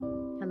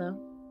Hello,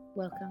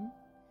 welcome.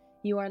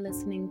 You are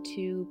listening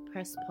to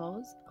Press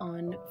Pause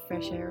on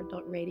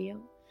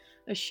FreshAir.radio,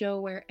 a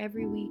show where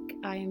every week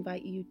I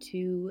invite you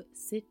to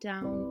sit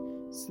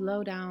down,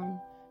 slow down,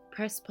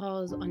 press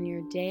pause on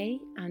your day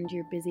and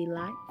your busy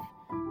life,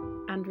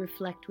 and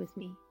reflect with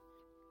me.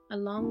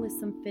 Along with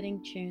some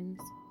fitting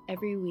tunes,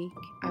 every week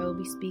I will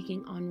be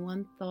speaking on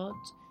one thought,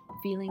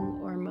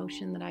 feeling, or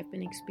emotion that I've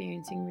been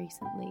experiencing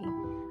recently,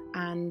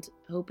 and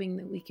hoping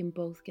that we can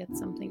both get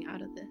something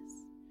out of this.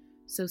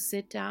 So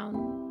sit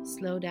down,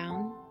 slow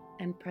down,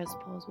 and press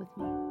pause with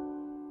me.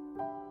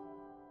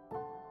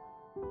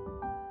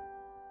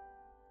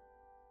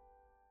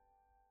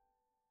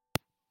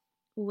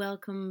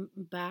 Welcome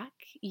back.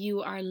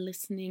 You are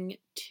listening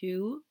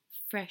to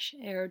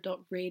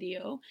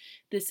FreshAir.radio.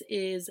 This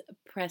is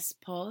Press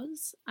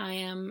Pause. I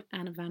am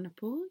Anna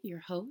Vanderpool, your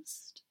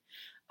host.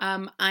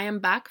 I am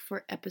back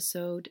for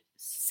episode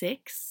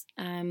 6.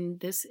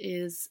 This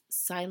is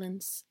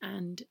Silence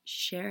and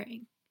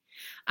Sharing.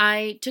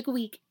 I took a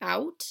week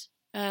out.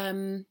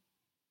 I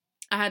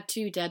had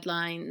 2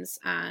 deadlines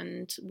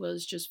and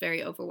was just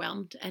very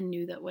overwhelmed and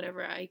knew that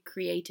whatever I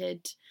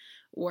created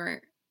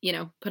or,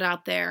 put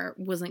out there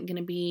wasn't going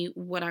to be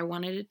what I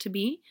wanted it to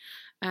be.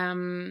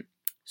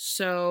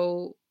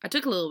 So I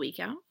took a little week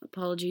out.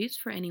 Apologies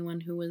for anyone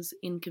who was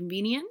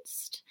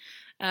inconvenienced.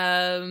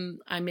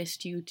 I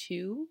missed you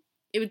too.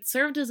 It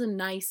served as a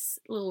nice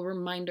little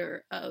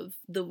reminder of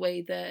the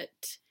way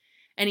that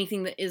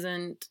anything that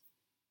isn't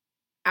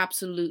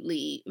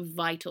absolutely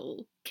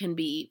vital can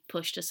be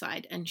pushed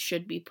aside and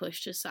should be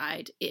pushed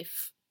aside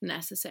if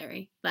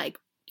necessary. Like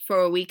for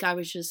a week I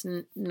was just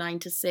 9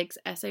 to 6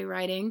 essay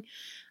writing,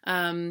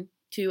 2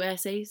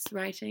 essays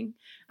writing,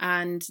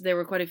 and there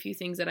were quite a few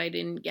things that I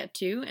didn't get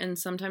to, and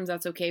sometimes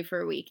that's okay for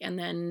a week. And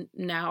then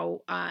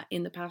now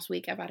in the past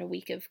week I've had a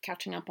week of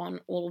catching up on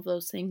all of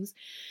those things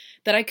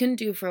that I couldn't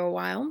do for a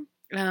while.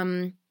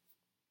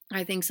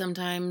 I think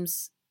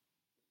sometimes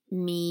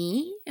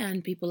me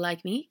and people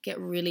like me get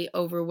really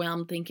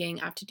overwhelmed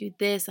thinking I have to do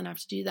this and I have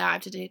to do that, I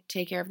have to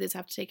take care of this, I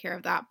have to take care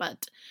of that.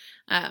 But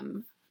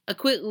a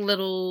quick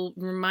little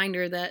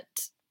reminder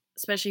that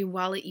especially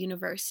while at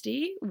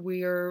university,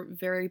 we're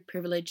very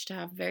privileged to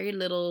have very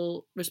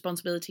little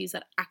responsibilities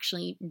that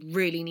actually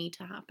really need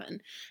to happen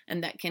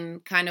and that can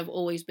kind of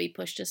always be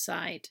pushed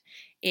aside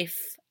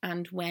if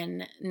and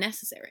when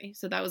necessary.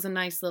 So that was a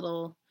nice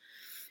little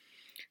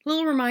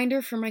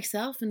reminder for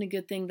myself, and a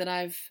good thing that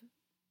I've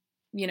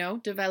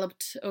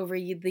developed over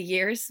the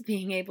years,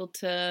 being able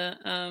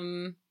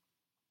to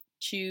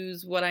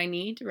choose what I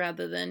need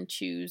rather than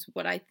choose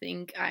what I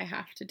think I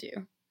have to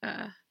do,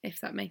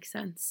 if that makes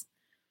sense.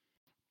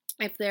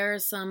 If there are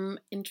some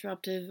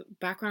interruptive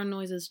background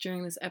noises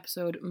during this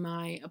episode,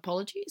 my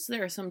apologies.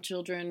 There are some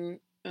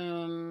children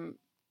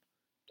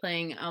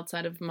playing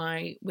outside of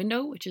my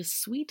window, which is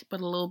sweet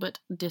but a little bit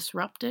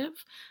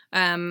disruptive.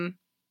 But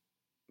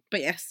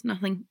yes,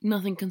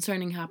 nothing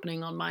concerning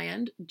happening on my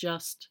end,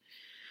 just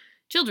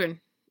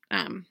children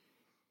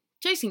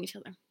chasing each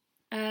other.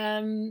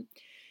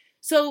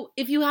 So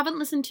if you haven't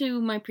listened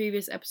to my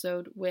previous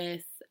episode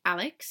with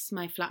Alex,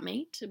 my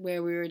flatmate,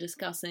 where we were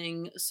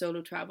discussing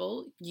solo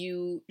travel,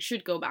 you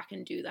should go back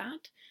and do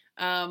that.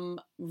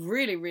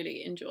 Really,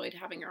 really enjoyed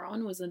having her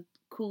on. It was a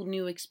cool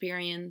new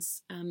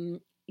experience,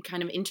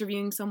 kind of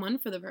interviewing someone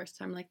for the first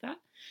time like that.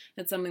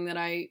 That's something that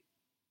I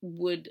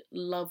would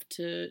love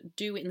to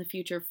do in the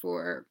future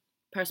for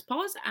Press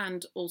Pause,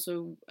 and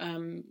also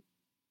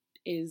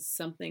is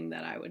something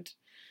that I would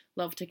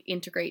love to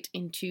integrate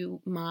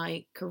into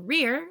my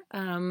career,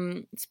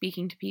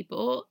 speaking to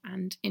people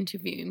and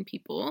interviewing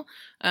people.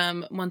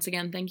 Once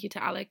again, thank you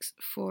to Alex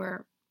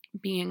for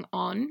being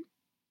on.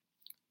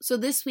 So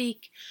this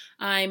week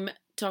I'm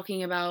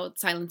talking about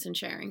silence and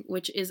sharing,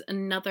 which is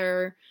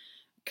another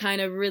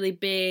kind of really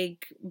big,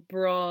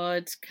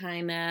 broad,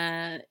 kind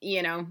of,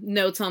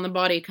 notes on the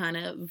body kind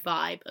of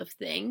vibe of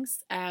things,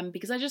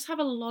 because I just have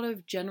a lot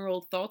of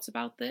general thoughts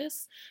about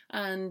this,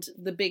 and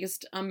the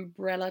biggest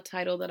umbrella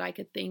title that I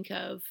could think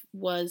of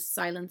was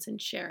silence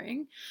and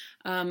sharing.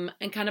 And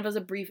kind of as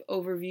a brief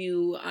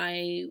overview,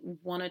 I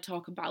want to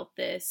talk about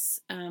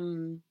this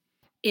in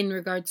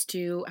regards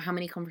to how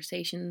many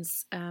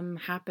conversations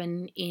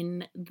happen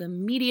in the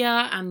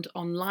media and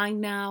online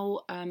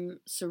now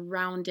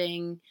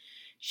surrounding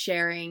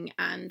sharing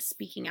and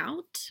speaking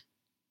out.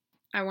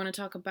 I want to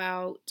talk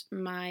about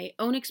my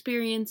own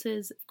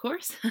experiences, of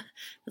course.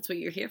 That's what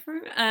you're here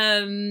for.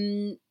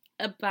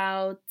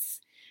 About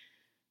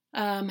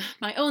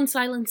my own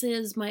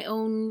silences, my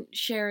own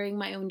sharing,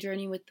 my own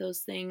journey with those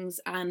things,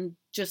 and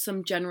just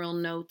some general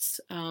notes,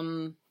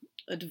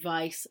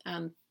 advice,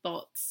 and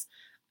thoughts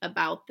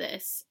about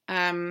this.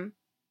 I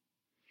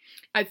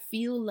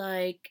feel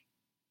like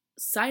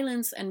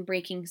silence and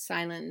breaking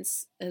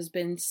silence has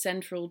been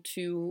central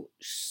to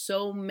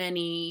so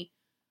many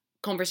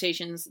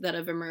conversations that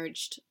have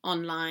emerged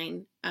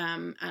online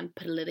and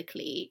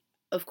politically.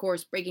 Of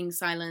course, breaking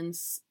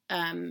silence,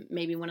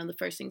 maybe one of the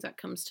first things that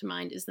comes to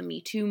mind is the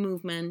Me Too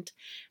movement,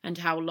 and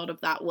how a lot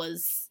of that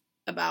was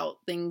about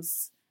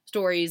things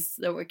stories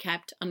that were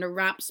kept under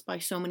wraps by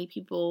so many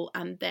people,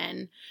 and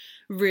then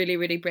really,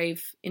 really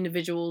brave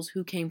individuals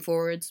who came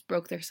forwards,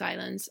 broke their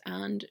silence,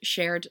 and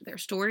shared their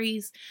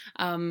stories.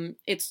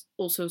 It's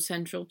also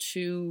central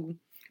to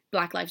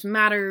Black Lives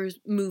Matter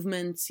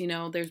movements. You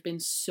know, there's been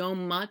so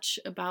much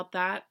about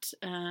that,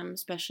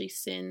 especially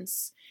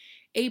since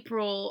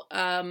April,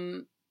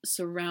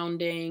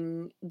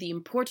 surrounding the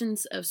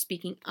importance of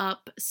speaking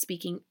up,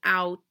 speaking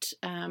out,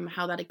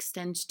 how that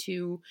extends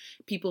to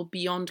people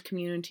beyond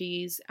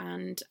communities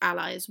and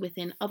allies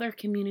within other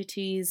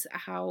communities,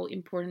 how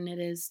important it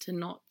is to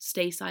not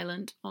stay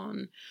silent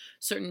on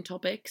certain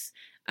topics.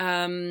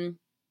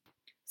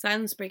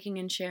 Silence breaking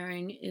and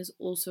sharing is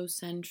also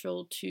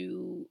central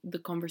to the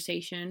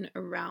conversation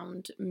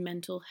around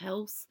mental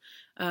health.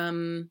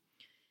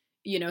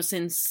 You know,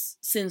 since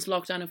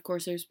lockdown, of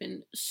course, there's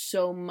been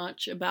so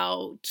much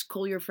about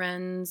call your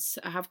friends,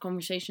 have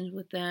conversations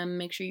with them,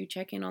 make sure you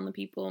check in on the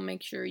people,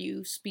 make sure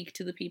you speak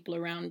to the people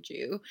around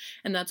you.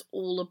 And that's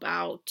all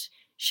about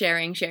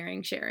sharing.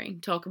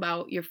 Talk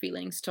about your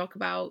feelings, talk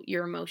about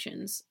your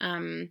emotions.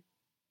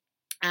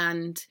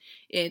 And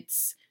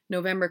it's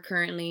November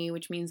currently,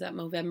 which means that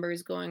Movember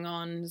is going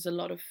on. There's a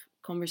lot of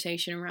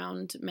conversation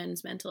around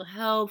men's mental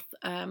health.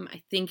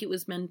 I think it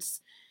was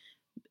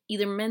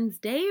either Men's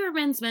Day or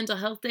Men's Mental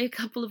Health Day a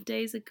couple of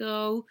days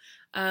ago.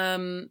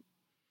 And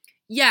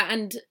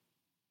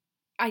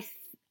I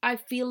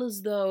feel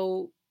as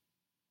though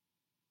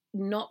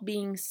not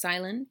being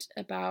silent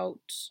about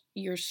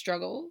your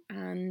struggle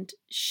and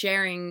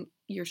sharing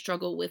your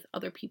struggle with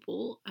other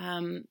people,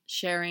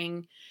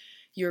 sharing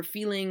your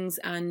feelings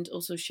and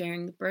also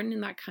sharing the burden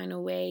in that kind of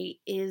way,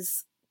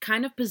 is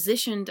kind of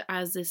positioned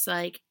as this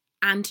like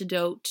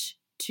antidote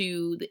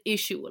to the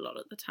issue a lot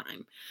of the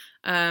time.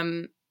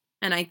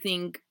 And I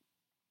think,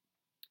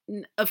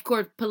 of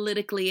course,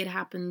 politically it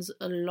happens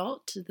a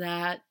lot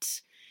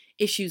that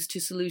issues to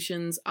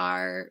solutions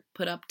are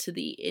put up to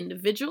the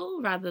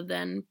individual rather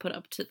than put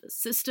up to the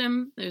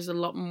system. There's a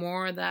lot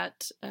more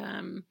that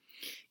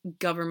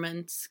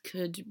governments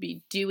could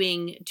be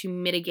doing to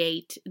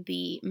mitigate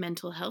the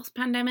mental health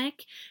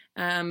pandemic,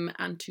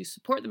 and to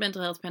support the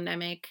mental health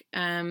pandemic.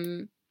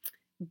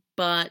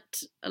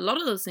 But a lot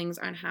of those things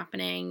aren't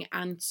happening.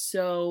 And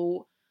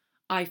so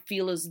I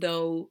feel as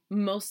though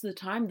most of the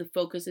time the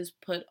focus is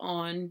put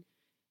on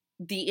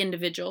the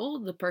individual,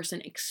 the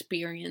person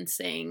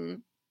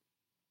experiencing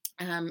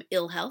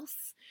ill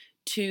health,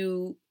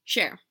 to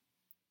share.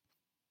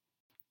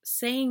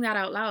 Saying that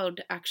out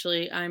loud,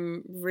 actually,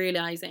 I'm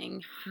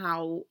realizing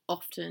how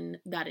often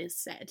that is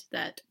said,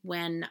 that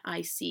when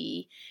I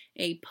see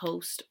a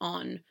post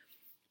on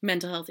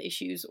mental health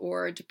issues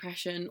or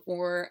depression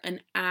or an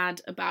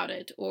ad about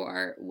it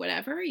or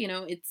whatever, you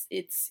know,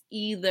 it's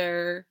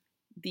either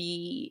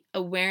the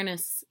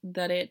awareness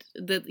that it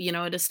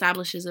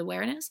establishes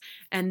awareness,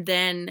 and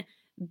then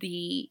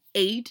the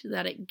aid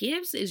that it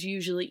gives is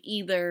usually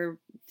either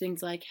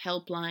things like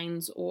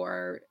helplines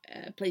or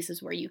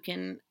places where you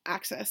can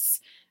access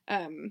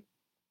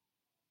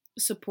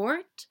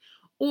support,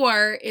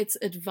 or it's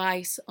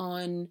advice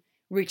on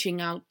reaching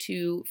out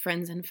to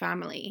friends and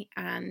family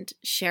and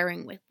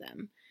sharing with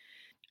them.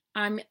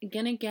 I'm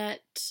gonna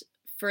get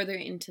further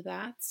into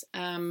that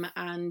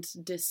and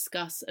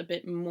discuss a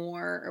bit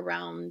more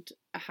around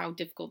how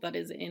difficult that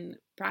is in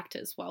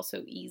practice, while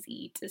so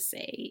easy to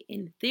say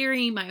in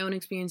theory, my own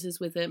experiences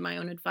with it, my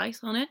own advice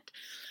on it.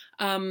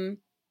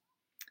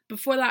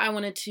 Before that, I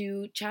wanted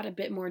to chat a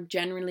bit more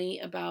generally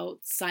about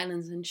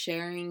silence and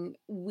sharing.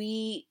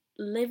 We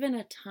live in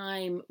a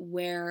time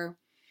where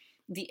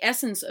the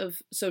essence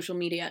of social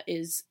media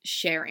is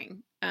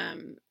sharing,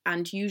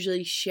 and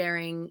usually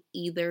sharing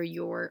either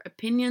your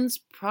opinions,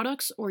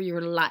 products, or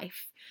your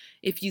life.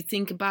 If you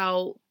think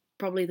about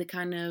probably the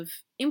kind of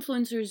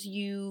influencers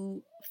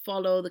you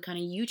follow, the kind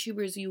of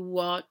YouTubers you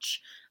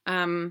watch,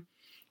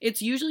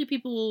 it's usually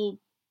people,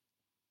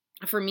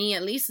 for me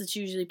at least, it's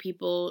usually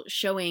people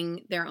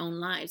showing their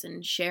own lives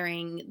and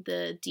sharing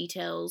the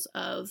details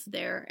of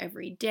their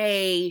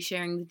everyday,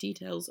 sharing the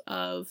details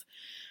of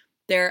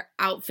their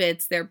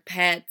outfits, their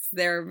pets,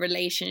 their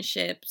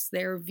relationships,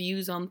 their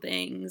views on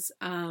things.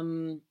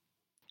 And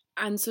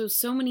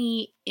so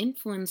many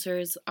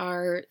influencers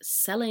are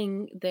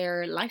selling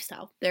their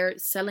lifestyle. They're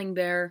selling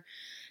their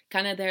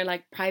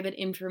like private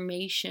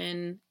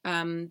information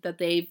that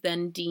they've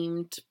then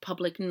deemed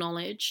public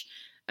knowledge,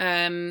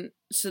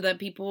 so that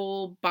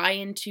people buy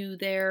into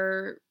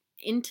their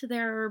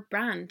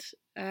brand.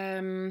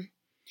 And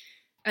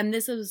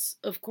this has,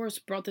 of course,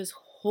 brought this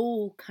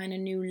whole kind of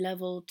new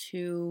level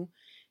to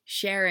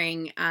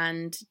sharing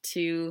and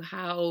to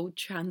how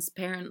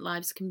transparent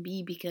lives can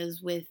be,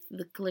 because with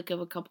the click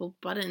of a couple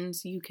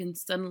buttons, you can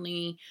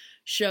suddenly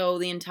show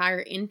the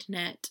entire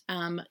internet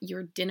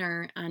your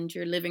dinner and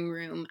your living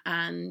room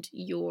and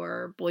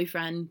your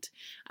boyfriend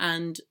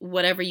and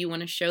whatever you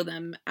want to show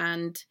them.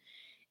 And,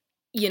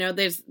 you know,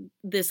 there's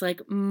this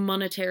like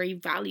monetary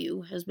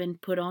value has been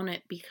put on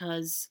it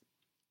because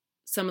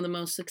some of the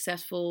most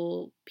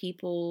successful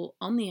people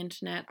on the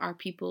internet are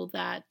people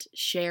that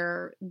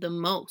share the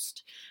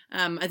most.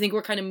 I think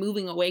we're kind of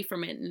moving away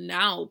from it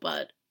now,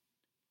 but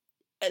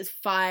as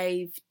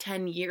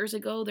 5-10 years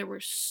ago, there were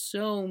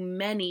so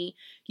many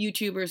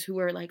YouTubers who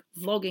were like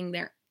vlogging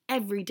their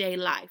everyday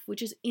life,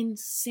 which is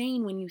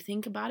insane when you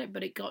think about it,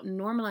 but it got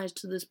normalized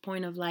to this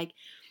point of like,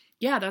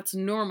 yeah, that's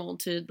normal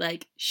to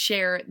like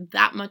share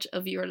that much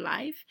of your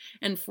life,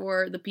 and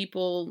for the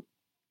people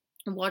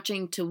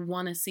watching to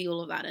want to see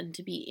all of that and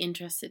to be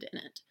interested in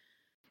it.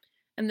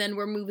 And then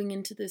we're moving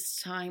into this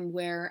time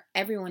where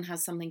everyone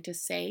has something to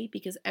say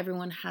because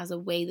everyone has a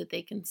way that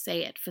they can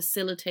say it,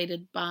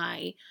 facilitated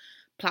by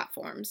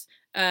platforms.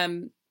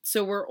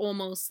 So we're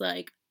almost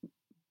like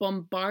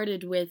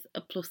bombarded with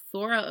a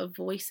plethora of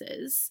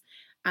voices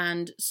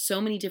and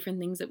so many different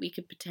things that we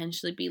could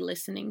potentially be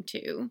listening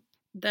to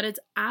that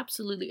it's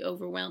absolutely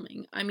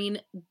overwhelming. I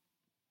mean,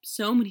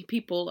 so many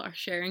people are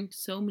sharing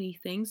so many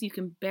things, you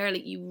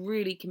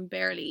really can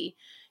barely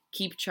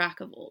keep track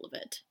of all of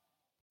it.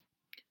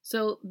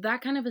 So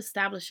that kind of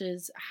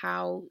establishes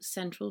how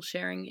central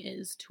sharing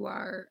is to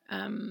our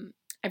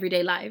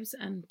everyday lives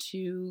and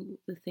to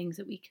the things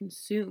that we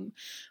consume.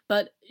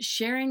 But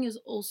sharing is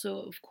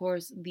also, of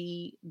course,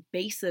 the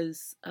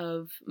basis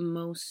of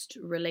most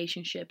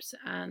relationships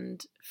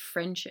and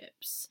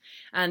friendships.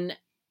 And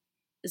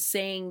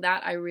saying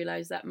that, I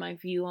realize that my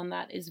view on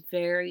that is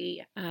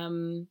very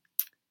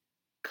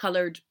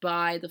colored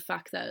by the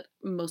fact that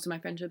most of my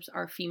friendships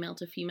are female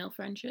to female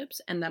friendships,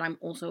 and that I'm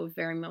also a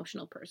very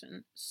emotional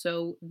person.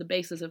 So the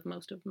basis of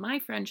most of my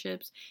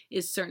friendships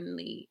is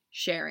certainly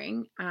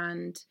sharing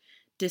and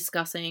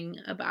discussing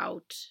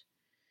about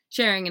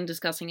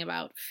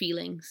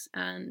feelings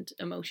and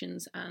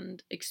emotions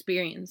and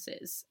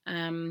experiences.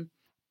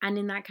 And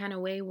in that kind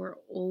of way, we're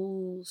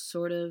all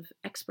sort of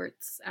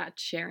experts at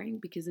sharing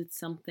because it's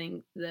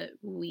something that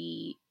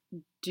we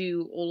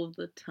do all of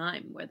the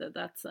time, whether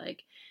that's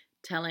like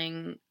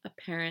telling a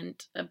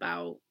parent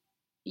about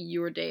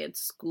your day at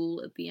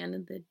school at the end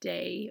of the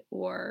day,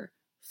 or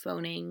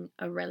phoning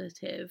a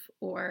relative,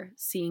 or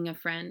seeing a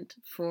friend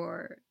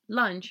for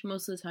lunch.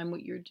 Most of the time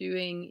what you're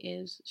doing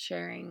is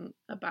sharing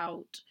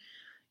about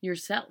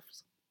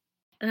yourselves.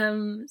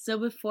 So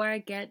before I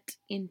get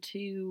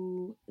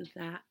into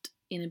that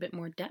in a bit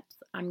more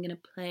depth, I'm going to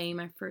play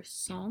my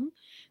first song.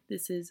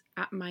 This is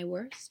At My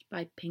Worst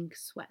by Pink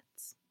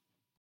Sweats.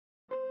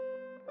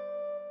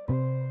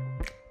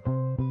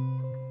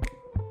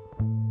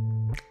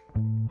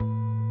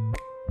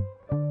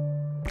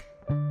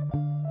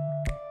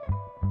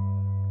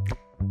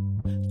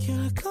 Can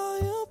I call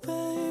you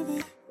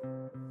baby?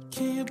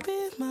 Can you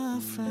be my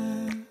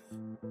friend?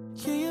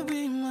 Can you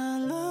be my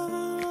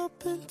lover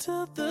up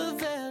until the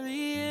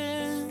very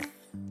end?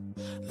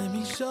 Let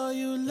me show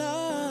you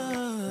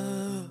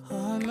love.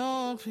 I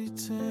don't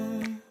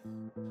pretend.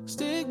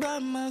 Stick by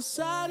my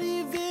side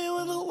even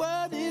when the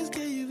world is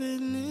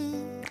giving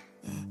in.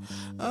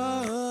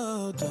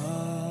 Oh,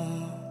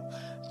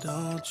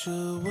 don't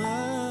you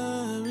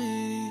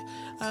worry.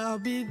 I'll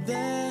be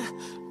there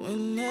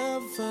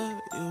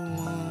whenever you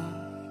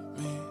want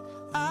me.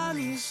 I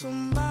need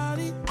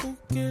somebody who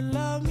can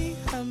love me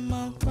at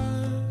my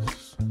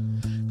worst.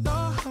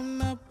 No, I'm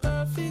not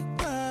perfect,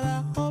 but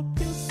I hope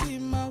you see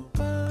my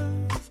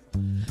worth.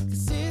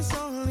 'Cause it's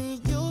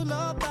only you,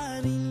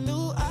 nobody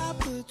knew I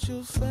put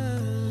you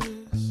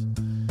first.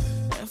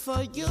 And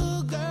for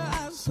you, girl,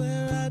 I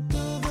swear I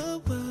do the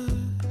worst.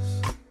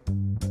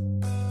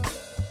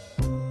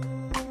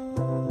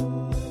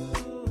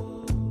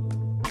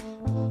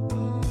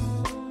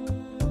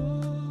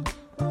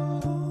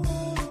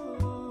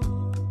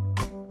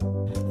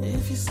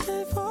 If you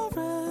stay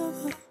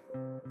forever,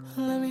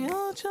 let me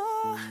hold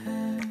your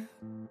hand.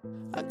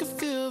 I can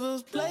feel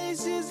those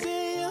places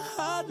in your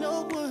heart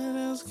no one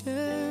else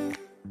can.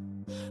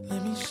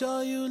 Let me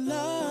show you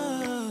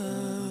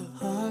love.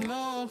 I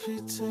don't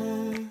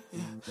pretend.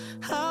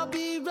 I'll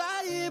be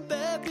right here,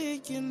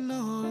 baby. You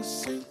know it's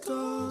sink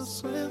or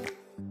swim.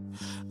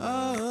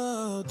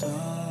 Oh,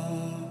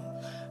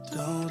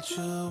 don't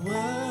you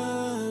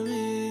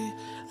worry.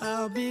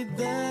 I'll be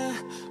there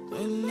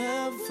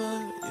whenever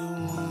you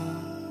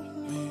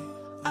want me.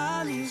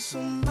 I need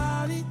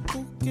somebody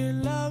who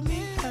can love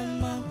me at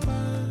my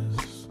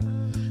worst.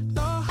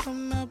 No,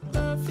 I'm not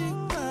perfect,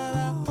 but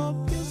I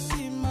hope you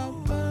see my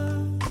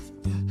worth.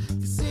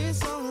 'Cause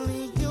it's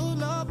only you,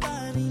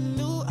 nobody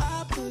knew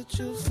I put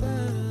you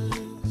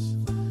first.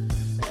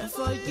 And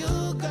for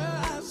you,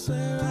 girl, I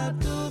swear I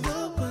do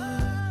the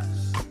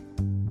worst.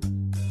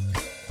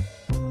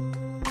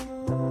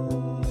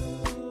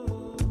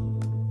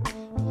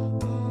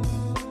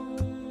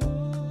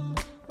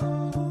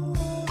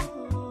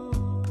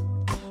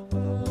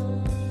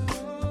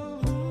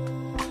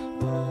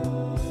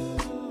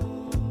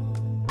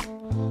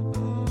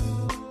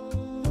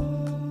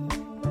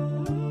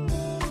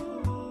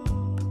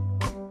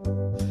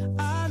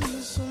 I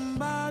need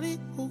somebody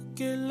who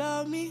can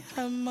love me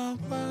at my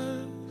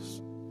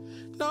worst.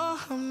 No,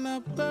 I'm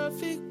not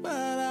perfect, but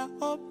I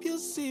hope you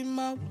see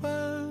my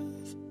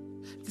worth.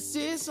 'Cause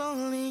 'cause it's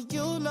only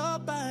you,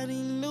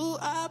 nobody knew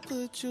I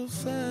put you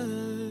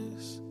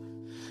first.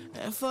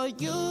 And for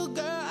you,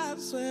 girl, I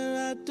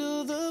swear I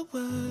do the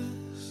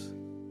worst.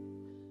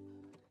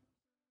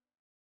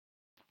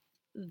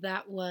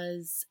 That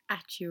was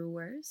At Your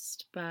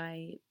Worst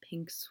by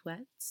Pink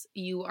Sweats.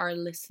 You are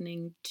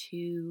listening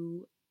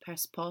to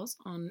Press Pause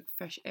on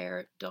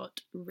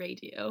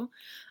freshair.radio.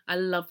 I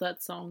love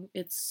that song.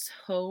 It's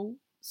so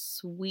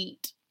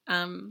sweet.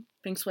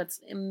 Pink Sweats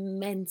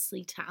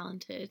immensely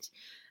talented.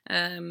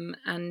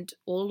 And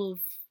all of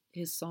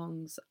his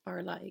songs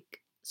are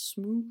like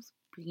smooth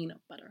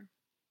peanut butter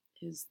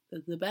is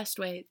the best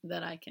way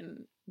that I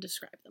can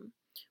describe them,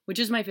 which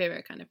is my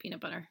favorite kind of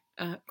peanut butter,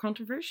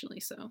 controversially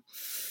so.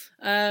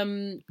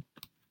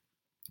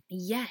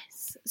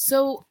 Yes,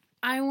 so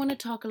I want to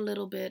talk a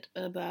little bit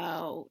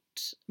about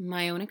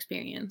my own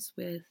experience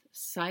with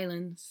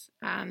silence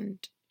and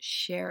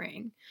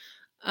sharing.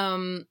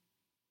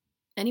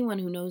 Anyone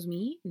who knows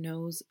me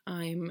knows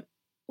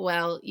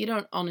you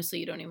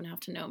don't even have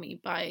to know me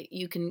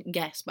you can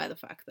guess by the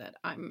fact that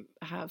I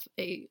have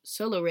a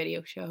solo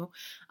radio show.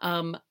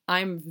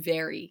 I'm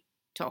very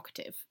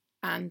talkative.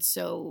 And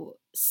so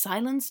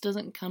silence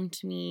doesn't come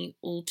to me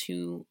all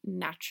too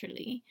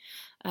naturally.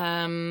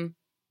 A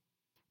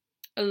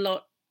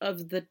lot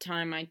of the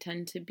time I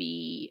tend to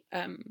be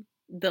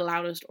the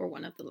loudest or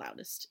one of the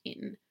loudest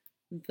in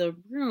the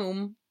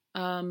room.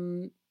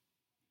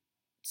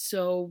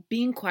 So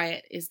being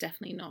quiet is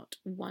definitely not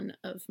one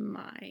of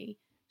my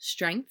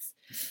strengths.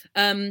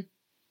 And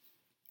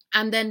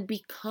then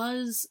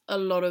because a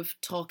lot of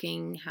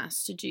talking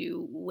has to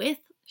do with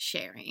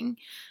sharing,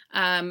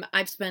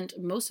 I've spent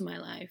most of my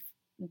life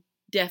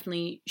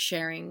definitely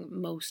sharing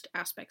most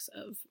aspects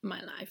of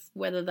my life,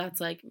 whether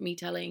that's like me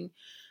telling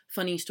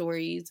funny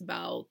stories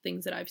about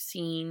things that I've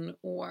seen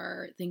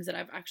or things that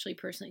I've actually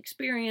personally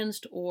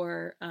experienced,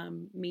 or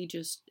me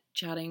just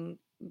chatting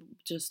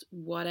just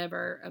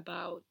whatever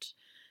about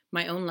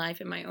my own life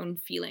and my own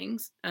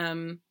feelings.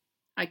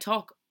 I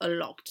talk a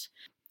lot.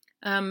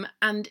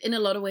 And in a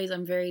lot of ways,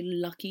 I'm very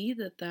lucky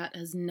that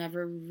has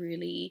never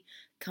really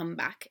come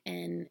back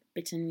and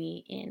bitten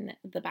me in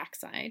the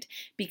backside.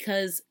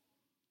 Because,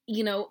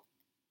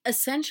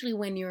 essentially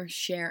when you're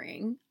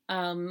sharing,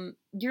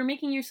 you're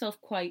making yourself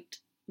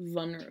quite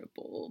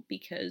vulnerable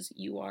because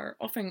you are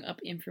offering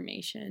up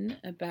information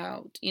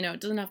about,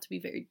 it doesn't have to be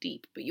very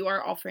deep, but you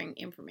are offering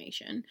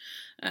information,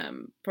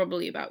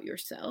 probably about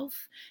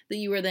yourself, that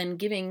you are then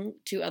giving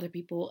to other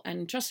people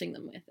and trusting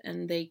them with.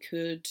 And they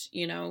could,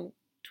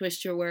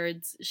 twist your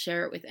words,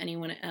 share it with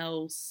anyone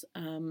else,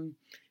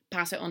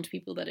 pass it on to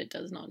people that it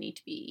does not need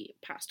to be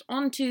passed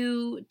on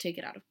to, take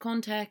it out of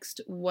context,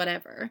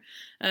 whatever.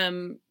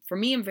 For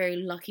me, I'm very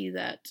lucky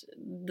that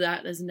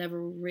has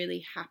never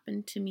really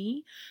happened to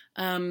me.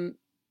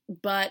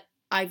 But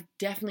I've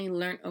definitely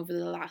learned over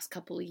the last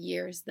couple of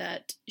years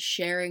that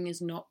sharing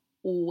is not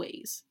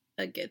always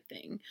a good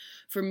thing.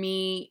 For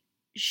me,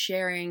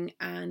 sharing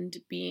and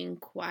being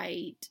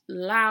quite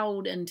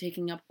loud and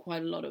taking up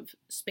quite a lot of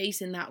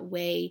space in that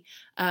way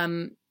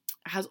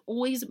has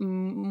always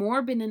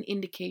more been an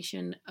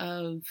indication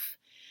of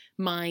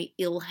my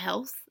ill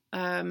health,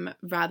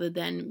 rather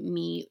than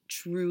me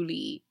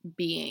truly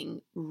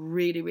being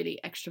really, really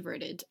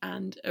extroverted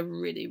and a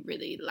really,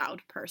 really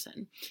loud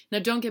person. Now,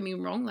 don't get me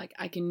wrong, like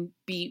I can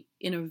be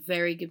in a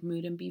very good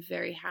mood and be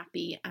very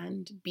happy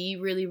and be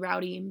really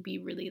rowdy and be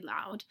really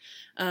loud.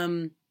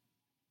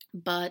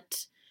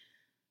 But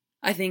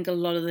I think a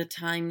lot of the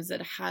times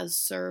it has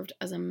served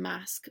as a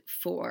mask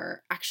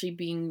for actually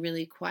being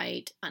really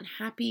quite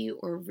unhappy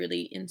or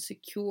really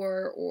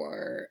insecure,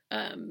 or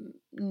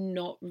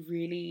not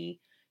really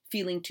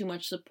feeling too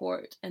much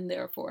support, and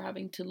therefore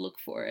having to look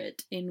for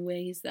it in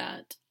ways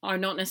that are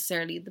not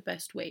necessarily the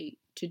best way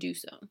to do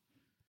so.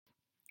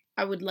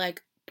 I would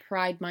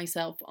pride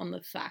myself on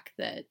the fact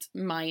that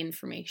my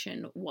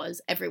information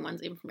was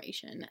everyone's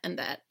information and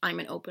that I'm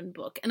an open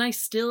book. And I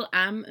still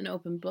am an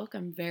open book.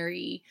 I'm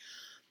very,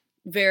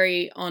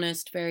 very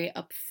honest, very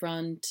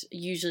upfront.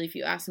 Usually if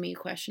you ask me a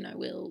question,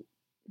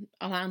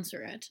 I'll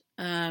answer it.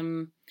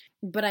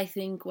 But I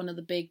think one of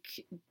the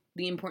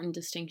important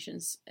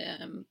distinctions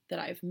that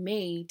I've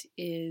made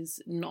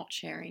is not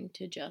sharing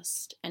to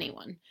just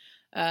anyone.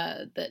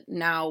 That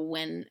now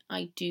when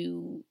I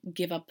do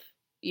give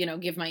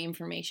my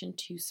information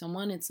to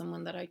someone, it's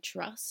someone that I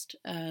trust,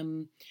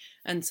 and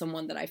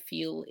someone that I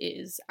feel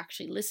is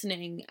actually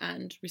listening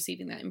and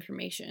receiving that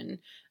information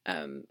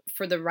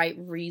for the right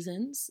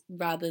reasons,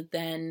 rather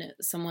than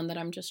someone that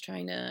I'm just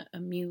trying to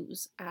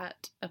amuse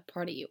at a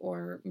party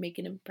or make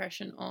an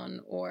impression on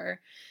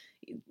or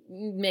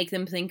make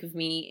them think of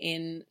me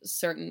in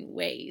certain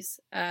ways.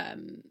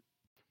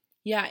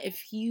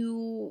 If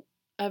you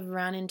have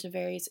ran into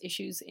various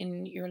issues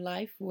in your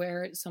life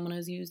where someone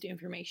has used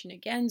information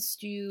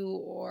against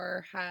you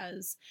or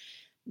has,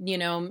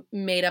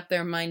 made up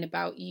their mind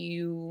about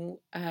you,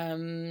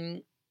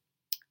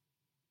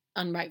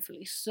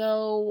 unrightfully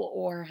so,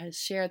 or has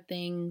shared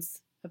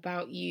things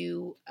about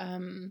you, I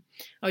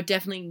would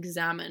definitely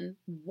examine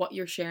what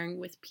you're sharing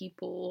with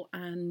people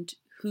and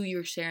who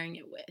you're sharing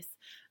it with.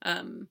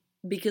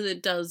 Because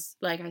it does,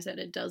 like I said,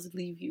 it does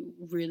leave you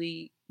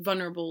really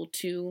vulnerable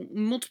to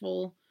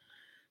multiple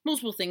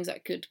things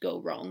that could go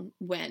wrong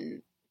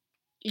when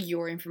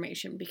your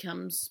information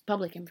becomes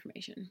public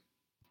information.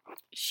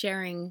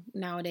 Sharing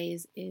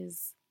nowadays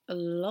is a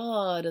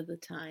lot of the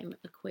time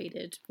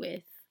equated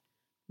with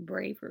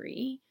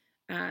bravery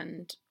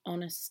and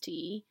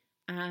honesty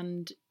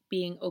and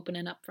being open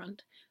and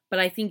upfront. But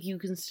I think you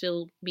can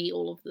still be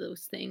all of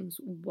those things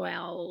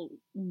while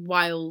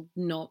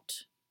not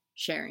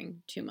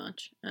sharing too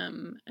much,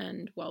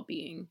 and while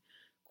being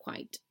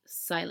quite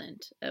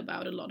silent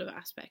about a lot of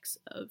aspects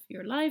of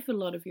your life, a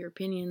lot of your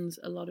opinions,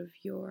 a lot of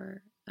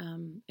your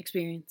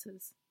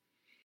experiences.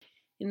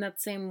 In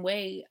that same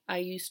way, I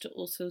used to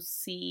also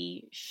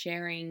see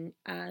sharing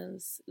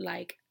as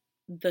like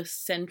the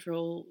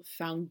central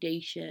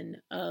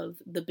foundation of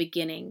the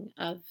beginning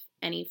of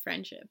any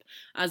friendship,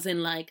 as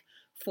in like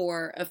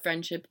for a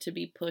friendship to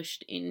be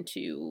pushed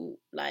into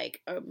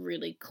like a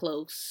really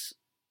close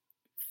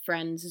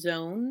friend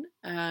zone,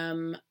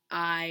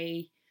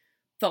 I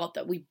thought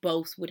that we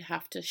both would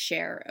have to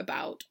share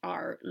about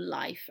our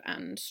life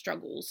and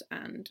struggles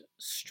and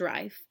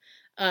strife.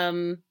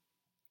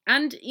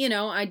 And, you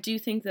know, I do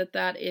think that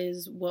that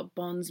is what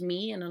bonds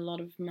me and a lot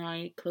of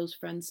my close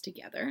friends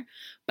together.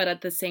 But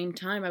at the same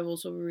time, I've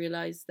also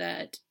realized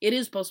that it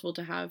is possible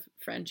to have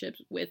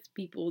friendships with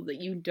people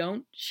that you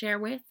don't share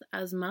with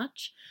as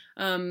much.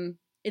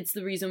 It's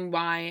the reason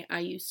why I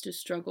used to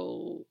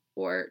struggle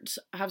or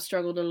have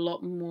struggled a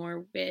lot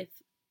more with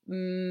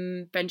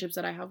friendships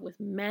that I have with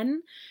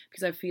men,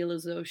 because I feel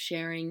as though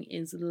sharing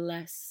is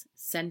less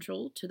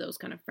central to those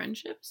kind of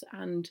friendships.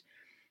 And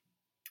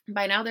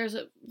by now there's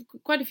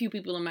quite a few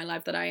people in my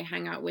life that I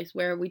hang out with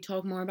where we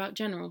talk more about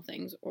general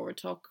things or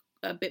talk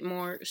a bit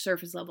more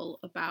surface level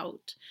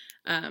about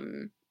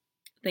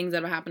things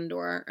that have happened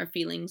or our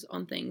feelings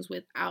on things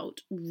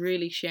without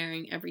really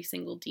sharing every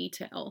single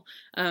detail.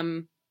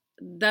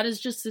 That is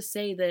just to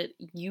say that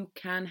you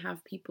can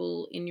have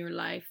people in your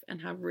life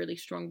and have really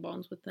strong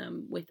bonds with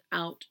them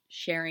without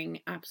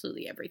sharing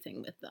absolutely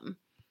everything with them.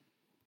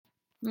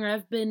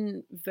 I've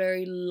been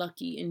very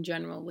lucky in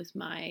general with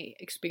my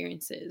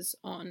experiences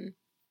on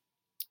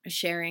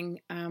sharing.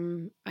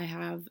 I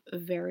have a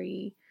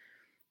very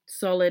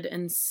solid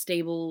and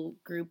stable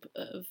group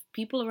of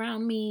people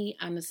around me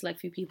and a select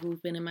few people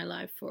who've been in my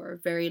life for a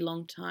very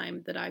long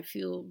time that I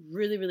feel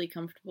really, really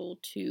comfortable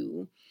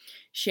to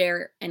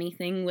share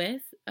anything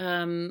with.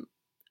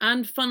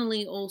 And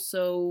funnily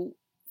also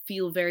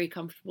feel very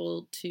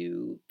comfortable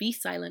to be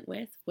silent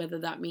with, whether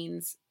that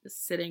means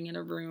sitting in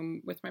a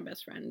room with my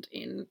best friend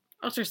in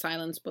utter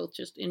silence, both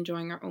just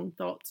enjoying our own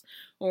thoughts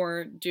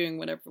or doing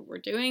whatever we're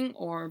doing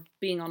or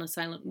being on a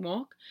silent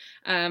walk.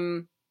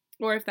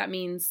 Or if that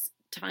means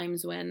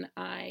times when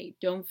I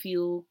don't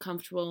feel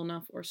comfortable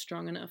enough or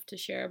strong enough to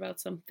share about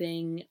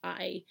something,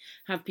 I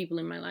have people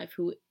in my life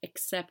who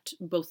accept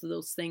both of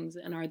those things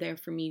and are there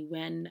for me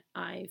when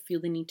I feel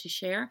the need to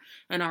share,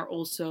 and are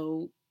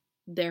also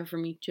there for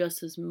me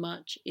just as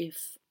much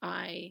if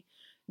I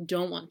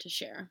don't want to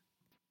share.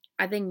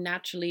 I think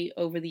naturally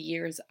over the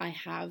years I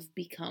have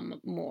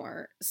become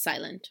more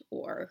silent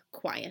or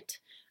quiet.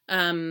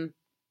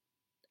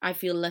 I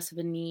feel less of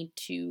a need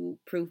to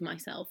prove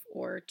myself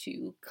or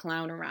to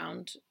clown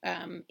around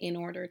in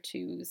order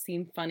to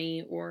seem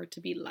funny or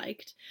to be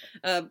liked.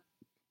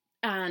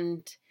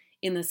 And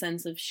in the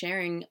sense of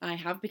sharing, I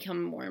have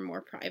become more and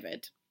more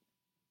private.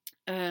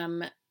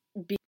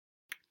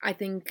 I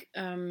think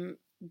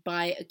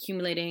by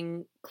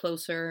accumulating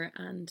closer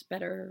and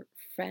better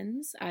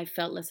friends, I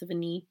felt less of a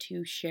need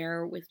to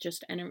share with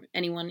just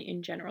anyone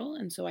in general,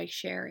 and so I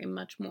share in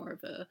much more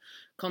of a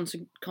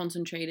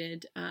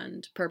concentrated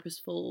and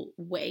purposeful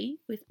way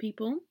with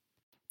people.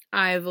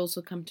 I've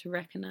also come to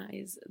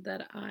recognize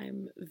that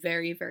I'm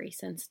very, very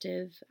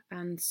sensitive,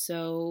 and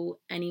so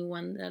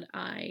anyone that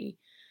I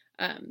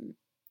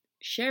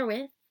share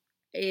with,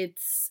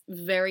 it's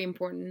very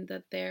important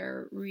that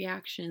their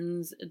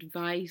reactions,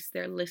 advice,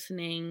 their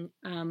listening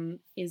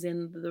is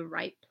in the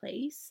right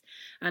place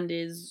and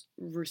is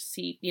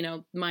received, you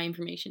know, my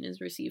information is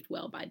received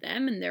well by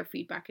them and their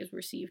feedback is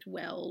received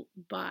well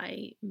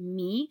by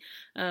me,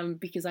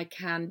 because I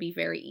can be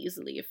very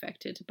easily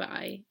affected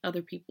by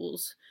other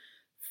people's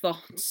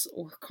thoughts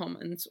or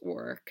comments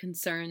or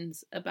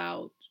concerns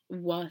about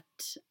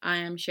what I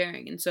am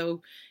sharing. And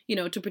so, you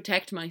know, to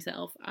protect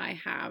myself, I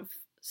have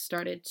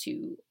started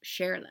to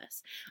share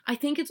less. I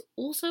think it's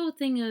also a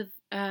thing of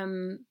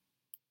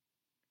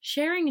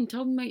sharing and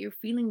talking about your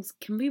feelings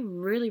can be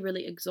really,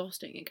 really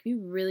exhausting. It can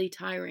be really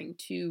tiring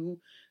to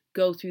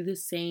go through the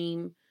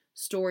same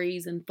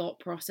stories and thought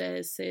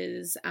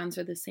processes,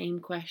 answer the same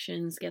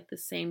questions, get the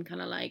same kind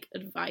of like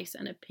advice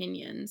and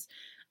opinions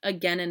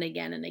again and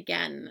again and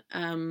again.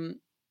 And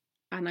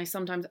I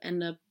sometimes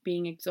end up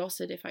being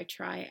exhausted if I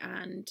try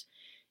and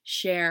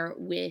share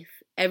with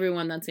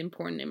everyone that's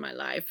important in my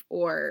life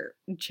or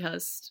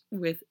just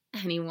with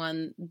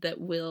anyone that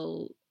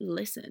will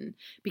listen,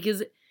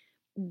 because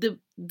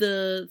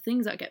the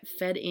things that get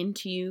fed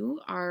into you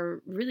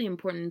are really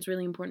important. It's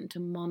really important to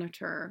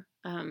monitor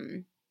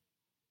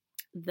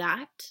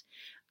that.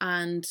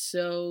 And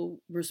so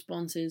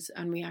responses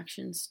and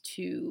reactions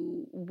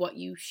to what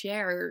you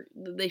share,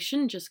 they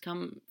shouldn't just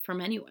come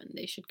from anyone.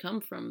 They should come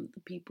from the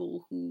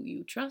people who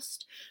you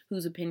trust,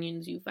 whose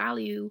opinions you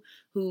value,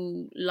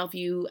 who love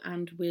you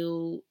and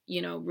will,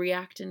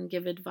 react and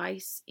give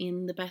advice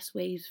in the best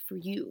ways for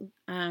you.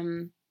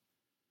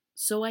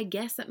 So I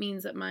guess that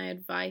means that my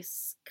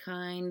advice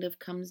kind of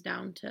comes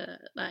down to,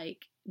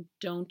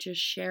 don't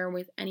just share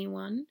with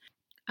anyone.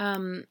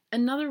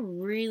 Another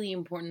really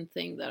important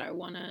thing that I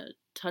want to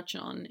touch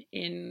on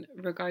in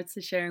regards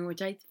to sharing,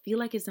 which I feel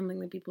like is something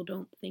that people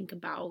don't think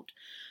about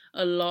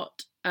a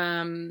lot,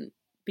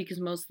 because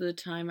most of the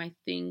time I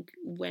think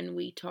when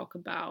we talk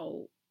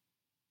about,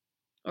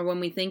 or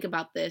when we think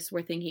about this,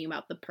 we're thinking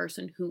about the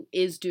person who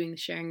is doing the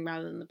sharing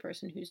rather than the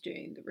person who's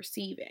doing the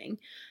receiving.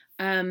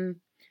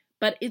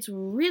 But it's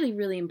really,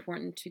 really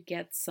important to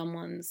get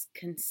someone's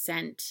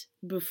consent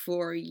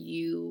before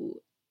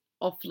you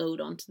offload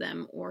onto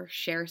them or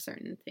share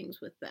certain things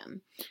with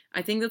them.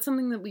 I think that's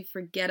something that we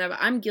forget about.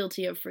 I'm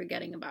guilty of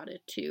forgetting about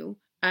it too.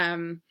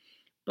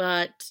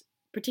 But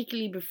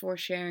particularly before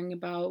sharing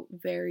about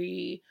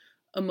very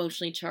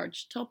emotionally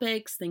charged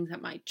topics, things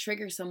that might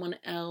trigger someone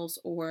else,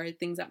 or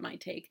things that might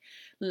take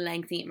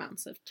lengthy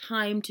amounts of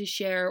time to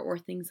share, or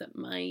things that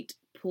might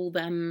pull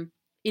them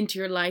into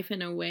your life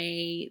in a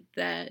way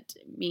that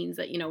means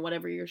that,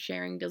 whatever you're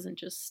sharing doesn't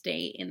just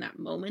stay in that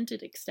moment.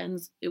 It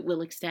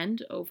will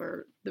extend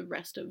over the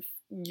rest of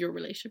your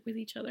relationship with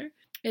each other.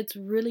 It's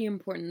really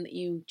important that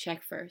you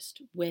check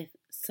first with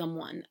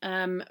someone,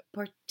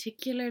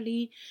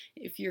 particularly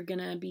if you're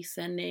gonna be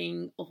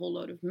sending a whole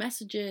load of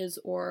messages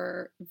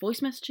or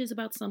voice messages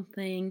about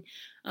something.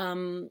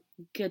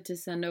 Good to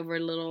send over a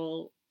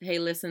little, hey,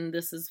 listen,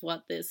 this is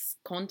what this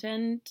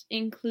content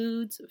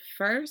includes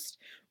first,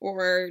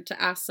 or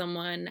to ask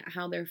someone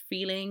how they're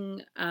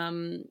feeling,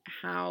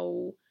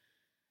 how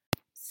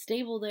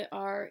stable they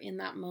are in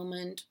that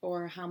moment,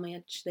 or how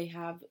much they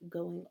have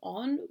going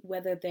on,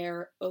 whether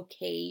they're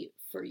okay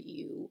for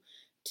you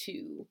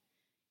to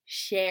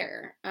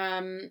share.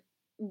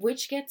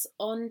 Which gets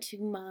on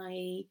to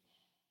my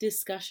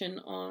discussion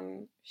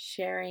on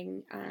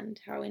sharing and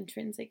how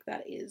intrinsic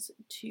that is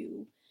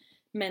to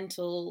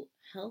mental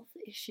health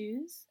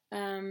issues.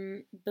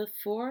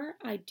 Before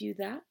I do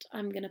that,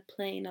 I'm going to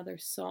play another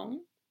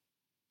song.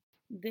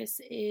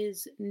 This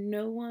is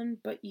No One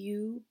But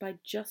You by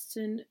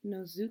Justin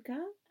Nozuka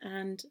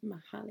and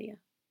Mahalia.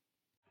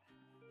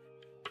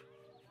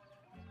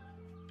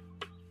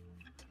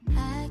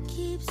 I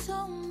keep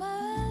so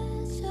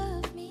much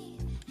of me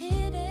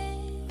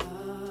hidden.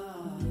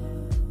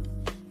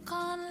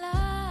 Can't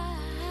lie.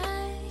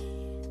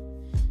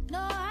 No,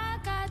 I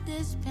got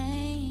this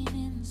pain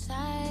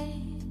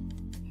inside.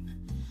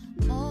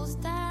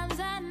 Most times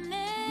I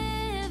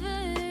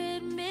never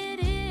admit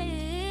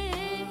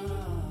it.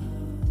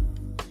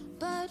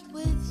 But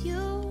with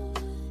you,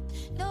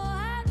 no,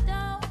 I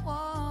don't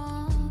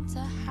want to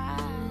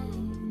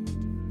hide.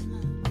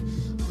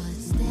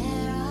 Was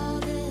there all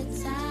the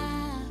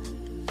time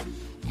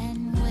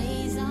and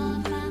weighs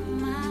on my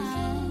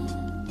mind.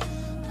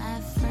 My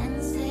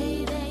friends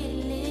say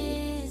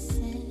they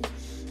listen,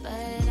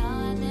 but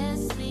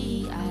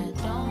honestly, I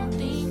don't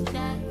think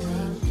that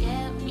they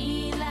get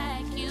me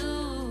like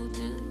you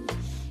do.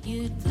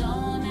 You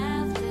don't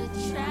have to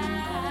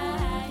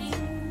try.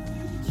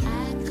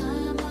 I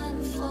come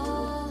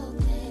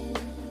unfolded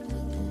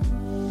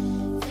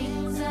with the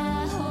things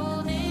I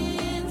hold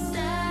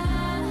inside.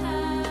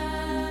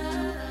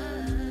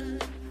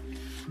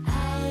 I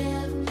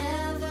have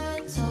never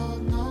told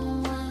no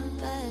one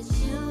but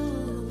you.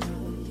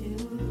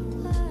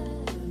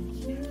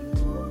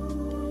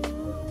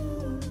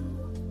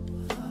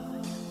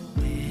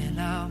 When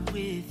I'm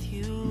with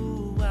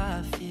you,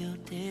 I feel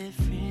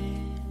different.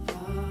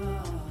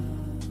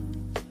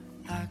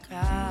 Like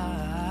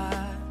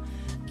I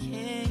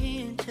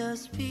can't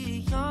just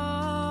be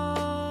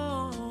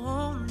honest.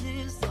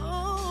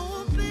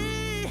 Oh,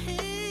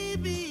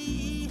 baby,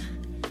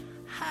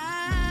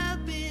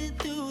 I've been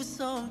through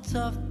some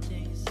tough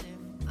things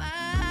in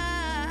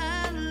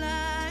my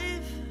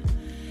life,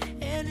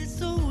 and it's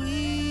so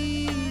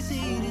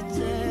easy to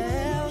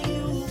tell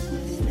you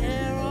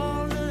there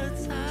all the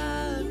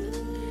time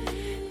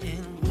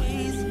and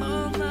weighs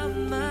on my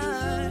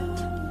mind.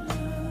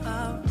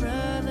 I'd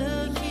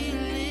rather keep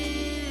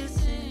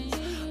listening,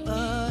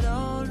 but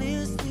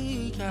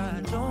honestly,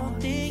 I don't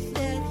think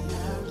that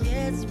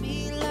gets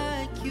me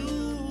like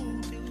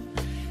you do.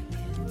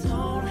 You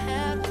don't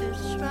have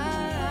to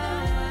try.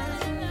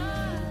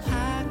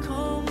 I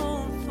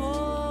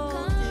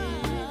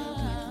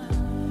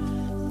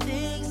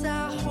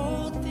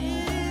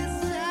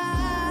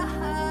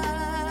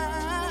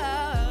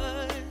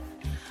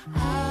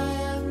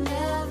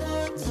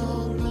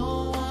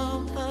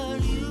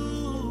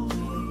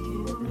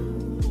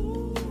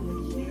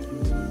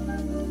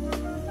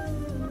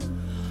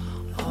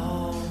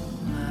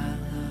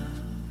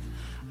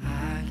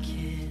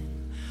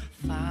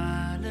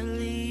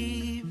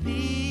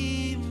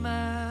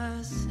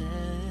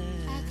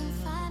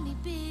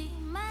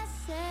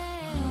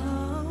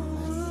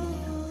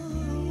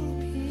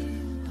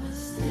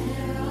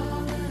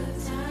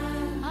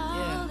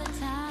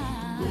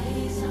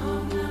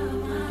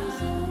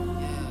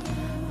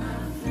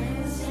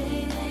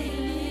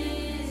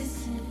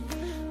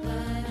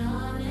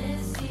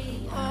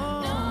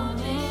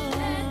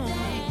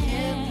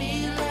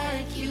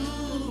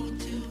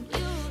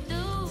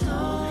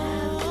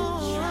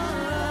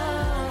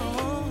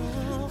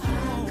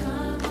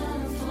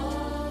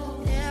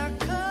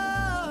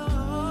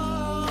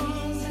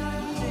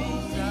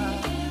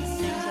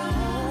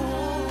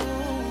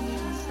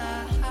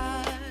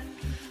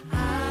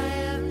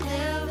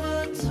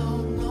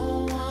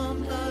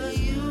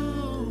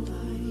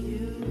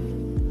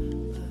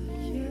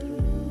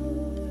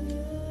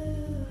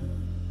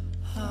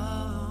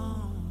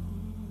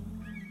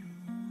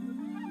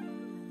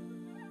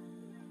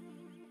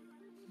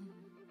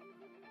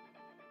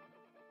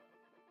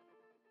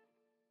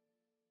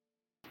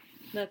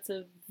That's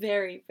a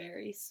very,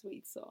 very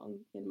sweet song,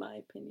 in my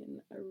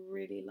opinion. I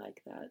really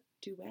like that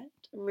duet.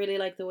 I really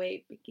like the way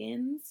it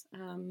begins.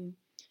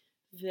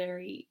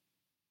 Very,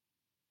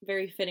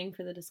 very fitting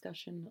for the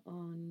discussion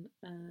on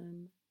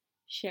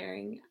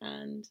sharing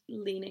and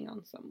leaning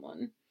on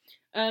someone.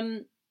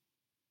 Um,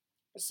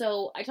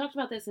 so I talked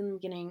about this in the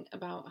beginning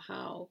about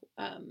how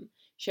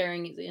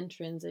sharing is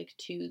intrinsic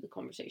to the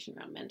conversation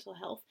around mental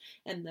health,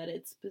 and that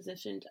it's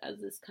positioned as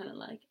this kind of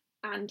like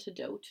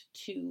antidote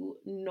to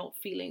not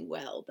feeling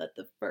well, that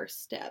the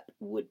first step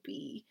would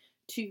be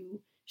to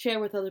share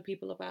with other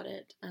people about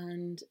it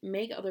and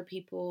make other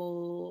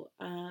people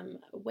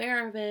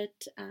aware of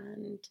it,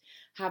 and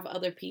have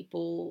other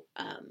people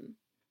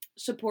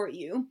support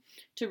you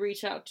to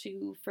reach out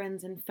to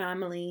friends and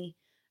family,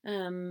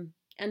 and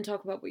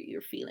talk about what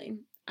you're feeling.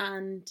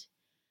 And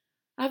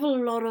I have a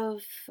lot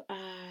of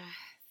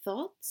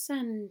thoughts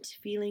and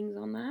feelings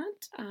on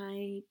that.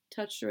 I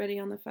touched already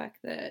on the fact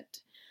that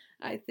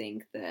I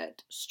think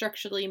that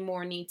structurally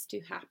more needs to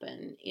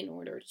happen in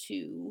order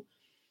to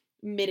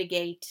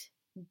mitigate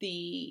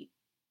the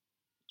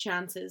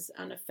chances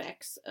and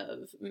effects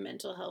of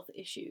mental health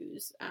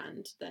issues,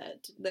 and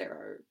that there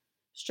are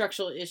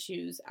structural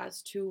issues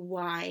as to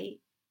why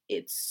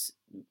it's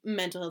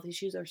mental health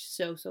issues are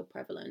so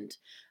prevalent,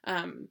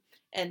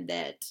 and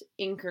that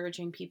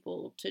encouraging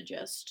people to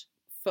just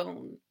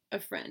phone a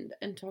friend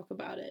and talk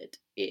about it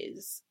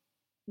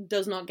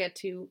does not get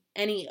to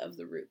any of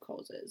the root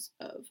causes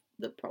of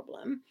the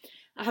problem.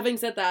 Having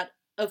said that,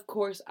 of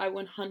course, I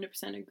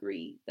 100%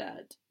 agree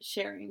that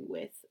sharing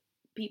with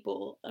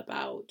people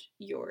about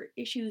your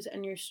issues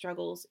and your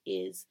struggles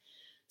is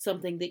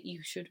something that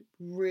you should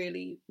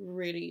really,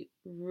 really,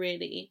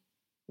 really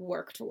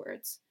work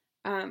towards.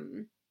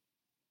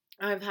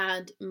 I've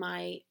had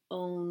my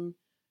own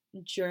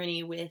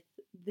journey with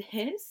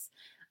this.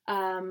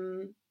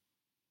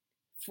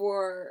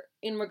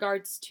 In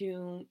regards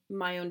to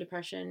my own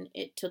depression,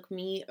 it took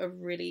me a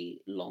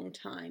really long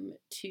time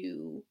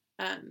to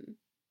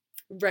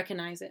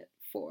recognize it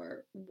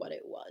for what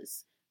it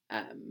was.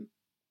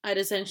 I'd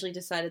essentially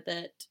decided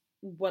that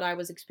what I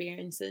was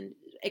experiencing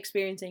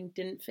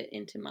didn't fit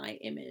into my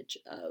image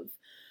of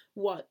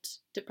what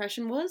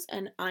depression was,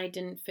 and I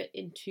didn't fit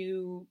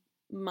into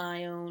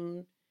my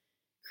own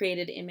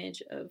created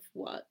image of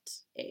what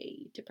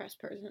a depressed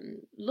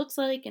person looks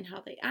like and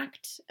how they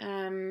act.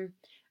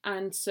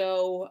 And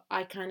so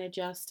I kind of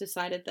just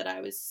decided that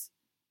I was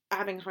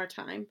having a hard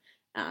time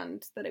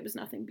and that it was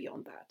nothing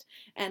beyond that.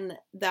 And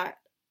that,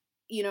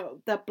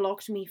 that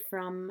blocked me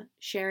from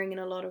sharing in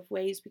a lot of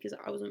ways because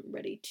I wasn't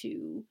ready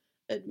to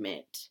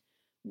admit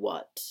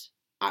what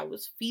I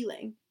was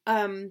feeling.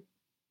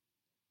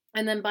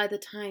 And then by the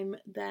time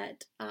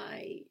that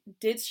I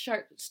did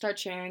start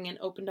sharing and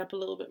opened up a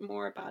little bit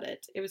more about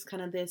it, it was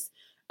kind of this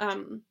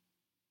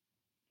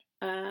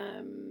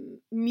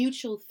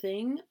mutual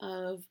thing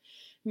of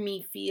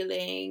me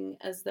feeling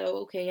as though,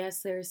 okay,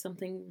 yes, there is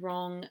something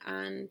wrong,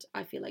 and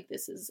I feel like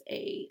this is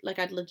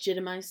I'd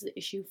legitimized the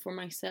issue for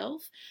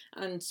myself,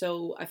 and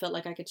so I felt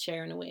like I could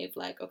share in a way of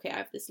like, okay, I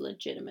have this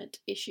legitimate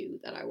issue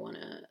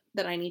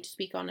that I need to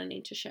speak on, I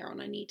need to share on,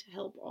 I need to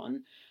help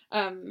on.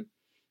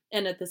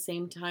 And at the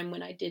same time,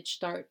 when I did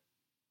start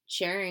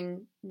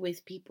sharing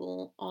with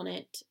people on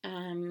it,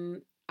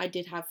 I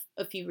did have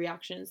a few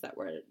reactions that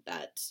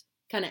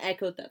kind of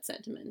echoed that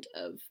sentiment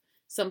of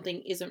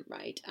something isn't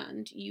right,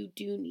 and you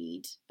do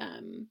need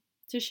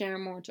to share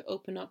more, to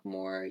open up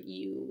more.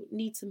 You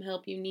need some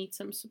help, you need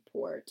some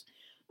support.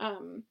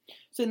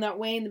 So in that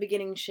way, in the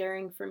beginning,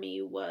 sharing for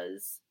me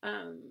was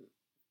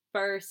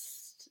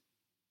first,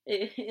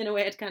 in a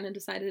way, I'd kind of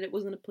decided it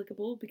wasn't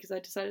applicable because I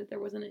decided there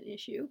wasn't an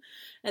issue.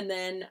 And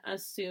then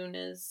as soon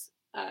as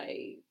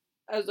I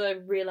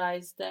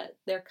realized that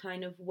there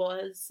kind of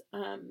was,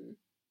 I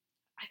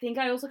think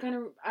I also kind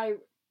of,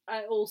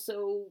 I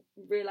also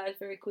realized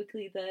very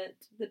quickly that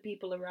the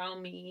people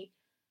around me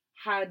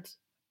had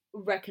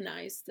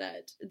recognized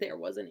that there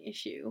was an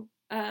issue.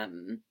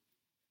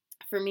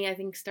 For me, I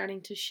think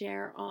starting to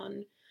share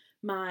on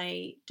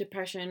my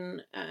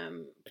depression,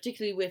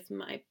 particularly with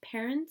my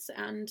parents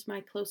and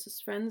my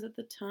closest friends at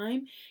the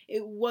time,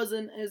 it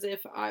wasn't as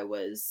if I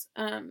was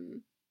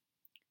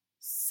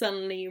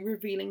suddenly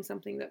revealing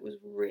something that was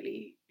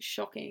really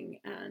shocking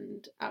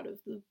and out of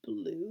the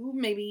blue.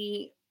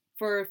 Maybe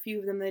for a few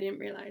of them, they didn't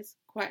realize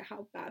quite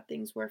how bad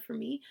things were for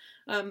me.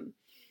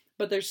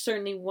 But there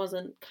certainly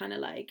wasn't kind of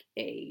like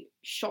a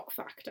shock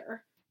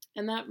factor.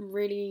 And that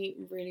really,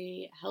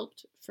 really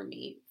helped for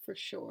me, for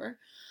sure.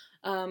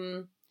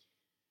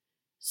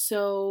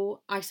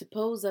 So I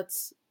suppose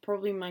that's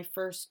probably my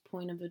first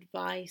point of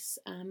advice,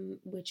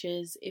 which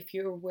is if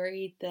you're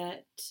worried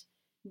that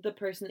the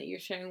person that you're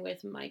sharing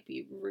with might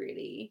be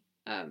really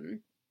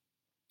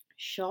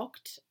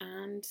shocked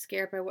and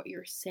scared by what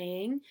you're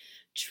saying.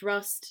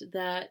 Trust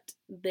that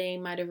they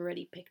might have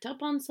already picked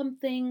up on some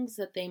things,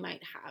 that they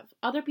might have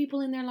other people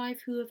in their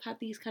life who have had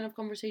these kind of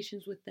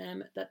conversations with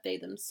them, that they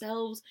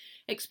themselves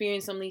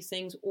experience some of these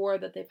things, or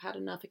that they've had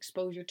enough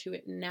exposure to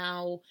it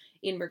now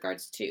in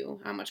regards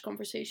to how much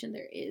conversation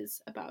there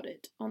is about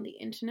it on the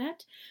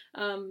internet.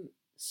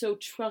 So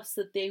trust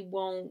that they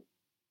won't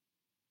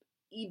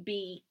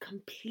be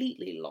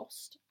completely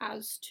lost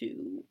as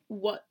to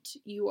what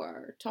you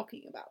are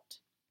talking about.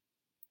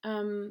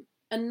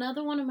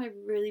 Another one of my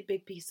really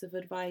big piece of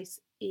advice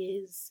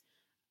is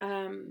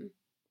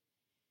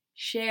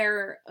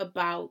share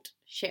about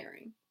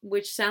sharing,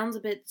 which sounds a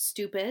bit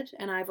stupid,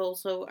 and I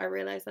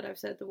realize that I've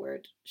said the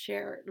word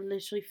share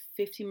literally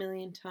 50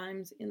 million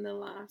times in the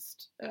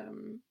last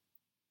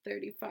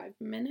 35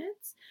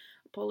 minutes.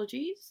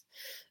 Apologies.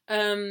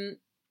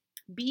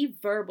 Be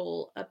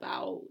verbal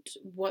about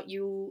what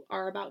you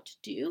are about to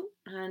do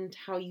and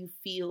how you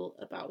feel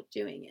about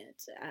doing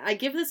it. I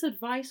give this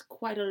advice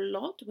quite a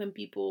lot when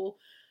people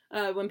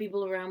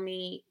around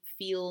me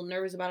feel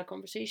nervous about a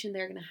conversation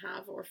they're going to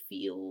have, or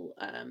feel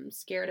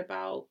scared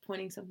about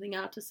pointing something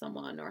out to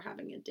someone or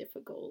having a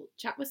difficult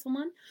chat with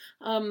someone.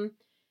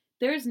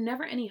 There's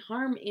never any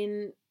harm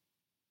in,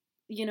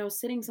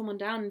 sitting someone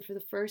down, and for the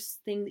first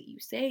thing that you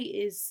say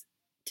is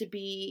to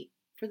be,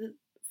 for the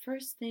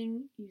first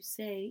thing you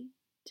say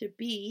to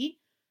be,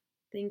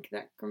 think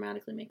that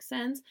grammatically makes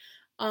sense.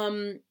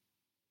 I'm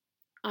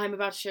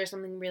about to share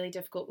something really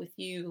difficult with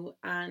you,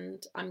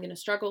 and I'm going to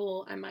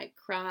struggle. I might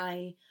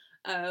cry.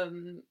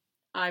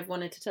 I've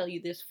wanted to tell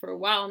you this for a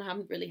while and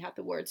haven't really had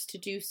the words to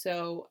do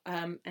so.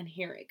 And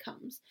here it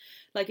comes.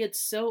 Like, it's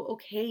so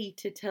okay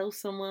to tell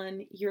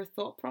someone your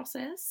thought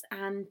process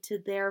and to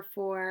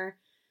therefore,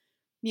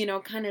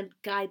 kind of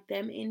guide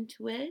them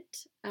into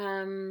it.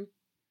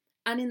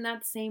 And in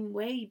that same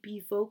way,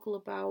 be vocal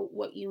about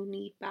what you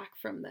need back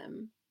from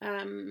them.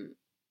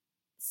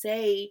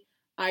 Say,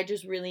 I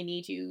just really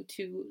need you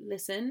to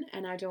listen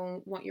and I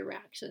don't want your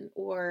reaction.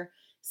 Or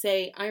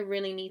say, I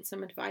really need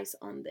some advice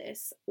on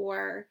this.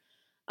 Or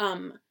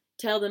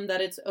tell them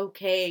that it's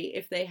okay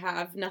if they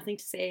have nothing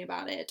to say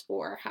about it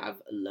or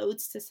have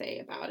loads to say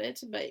about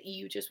it, but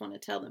you just want to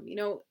tell them,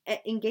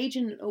 engage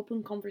in an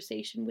open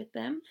conversation with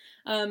them.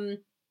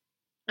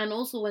 And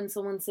also when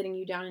someone's sitting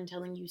you down and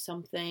telling you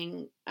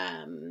something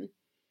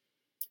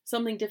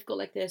difficult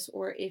like this,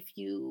 or if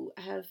you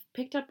have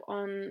picked up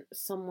on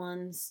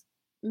someone's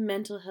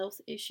mental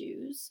health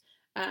issues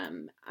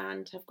and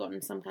have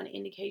gotten some kind of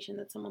indication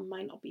that someone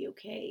might not be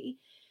okay,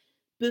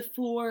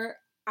 before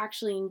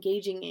actually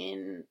engaging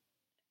in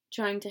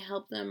trying to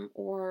help them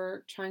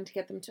or trying to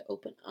get them to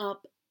open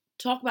up,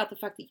 talk about the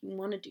fact that you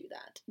want to do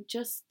that.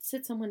 Just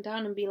sit someone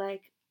down and be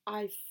like,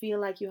 I feel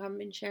like you haven't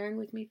been sharing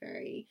with me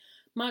very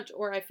much,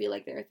 or I feel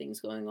like there are things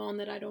going on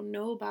that I don't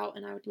know about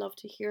and I would love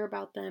to hear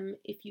about them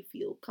if you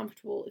feel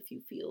comfortable, if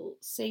you feel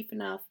safe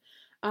enough.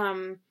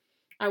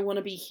 I want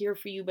to be here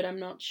for you, but I'm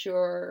not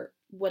sure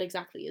what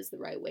exactly is the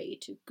right way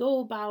to go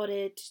about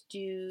it.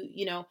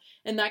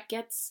 And that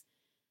gets,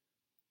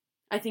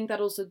 I think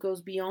that also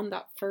goes beyond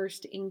that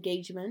first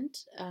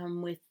engagement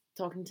with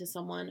talking to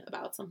someone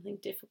about something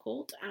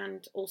difficult,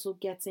 and also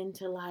gets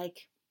into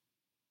like,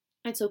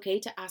 it's okay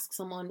to ask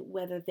someone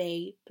whether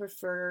they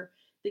prefer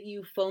that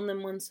you phone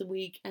them once a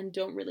week and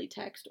don't really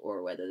text,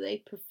 or whether they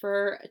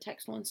prefer a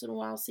text once in a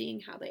while seeing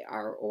how they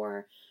are,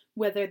 or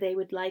whether they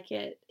would like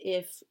it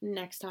if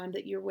next time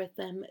that you're with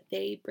them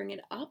they bring it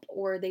up,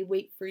 or they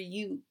wait for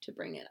you to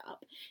bring it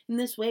up. In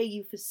this way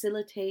you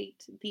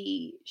facilitate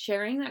the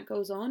sharing that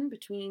goes on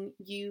between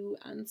you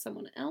and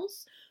someone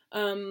else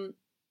in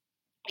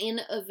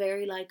a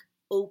very like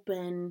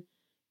open,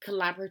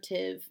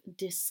 collaborative,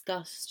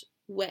 discussed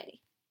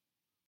way.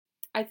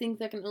 I think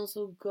that can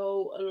also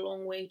go a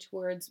long way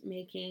towards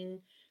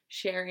making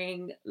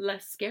sharing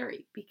less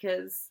scary,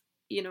 because,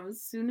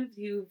 as soon as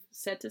you've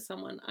said to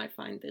someone, I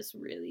find this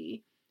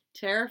really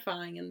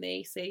terrifying, and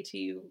they say to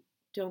you,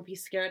 don't be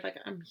scared, like,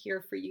 I'm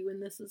here for you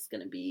and this is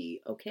going to be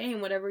okay,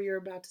 and whatever you're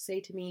about to say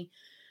to me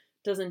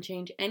doesn't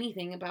change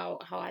anything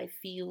about how I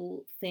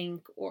feel,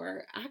 think,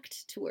 or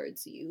act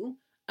towards you.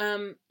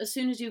 As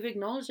soon as you've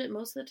acknowledged it,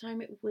 most of the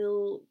time it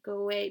will go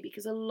away,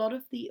 because a lot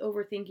of the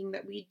overthinking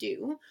that we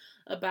do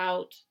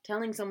about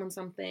telling someone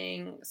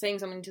something, saying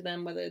something to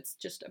them, whether it's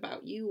just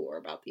about you or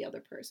about the other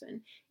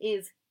person,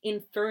 is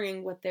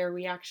inferring what their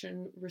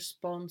reaction,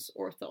 response,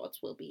 or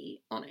thoughts will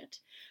be on it.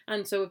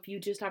 And so if you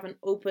just have an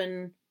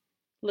open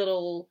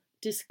little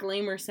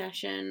disclaimer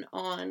session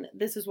on,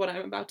 this is what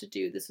I'm about to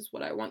do, this is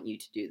what I want you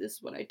to do, this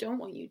is what I don't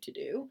want you to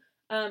do,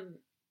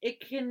 it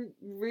can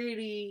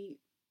really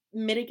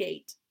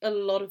mitigate a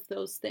lot of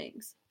those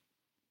things.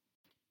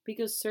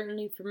 Because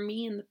certainly for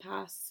me in the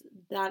past,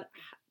 that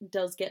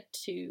does get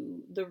to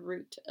the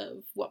root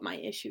of what my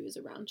issue is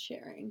around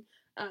sharing.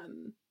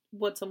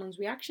 What someone's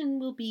reaction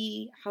will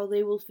be, how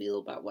they will feel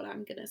about what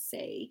I'm gonna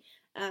say,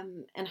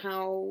 and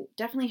how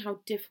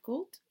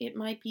difficult it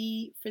might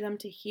be for them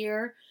to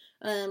hear.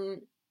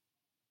 In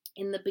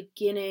the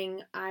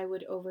beginning, I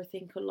would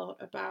overthink a lot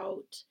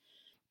about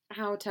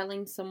how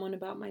telling someone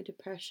about my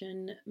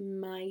depression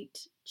might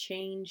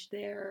change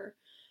their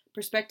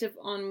perspective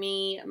on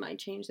me, it might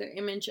change their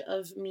image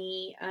of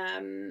me,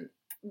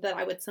 that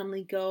I would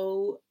suddenly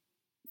go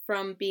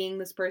from being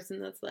this person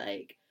that's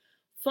like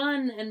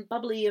fun and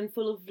bubbly and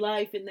full of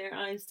life in their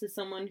eyes to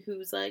someone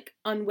who's like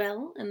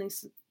unwell, and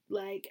this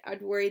like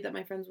I'd worry that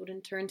my friends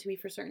wouldn't turn to me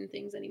for certain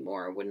things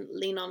anymore, or wouldn't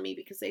lean on me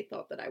because they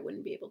thought that I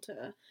wouldn't be able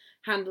to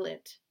handle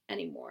it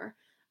anymore.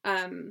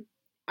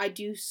 I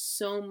do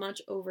so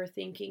much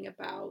overthinking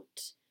about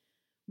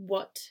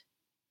what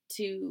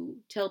to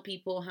tell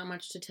people, how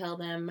much to tell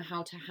them,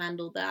 how to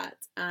handle that.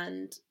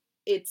 And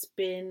it's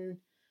been,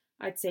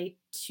 I'd say,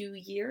 2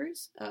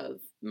 years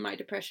of my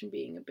depression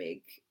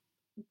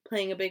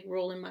playing a big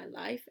role in my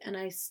life, and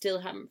I still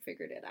haven't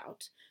figured it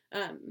out.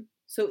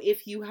 So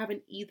if you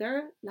haven't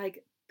either,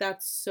 like,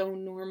 that's so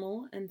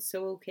normal and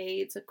so okay.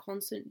 It's a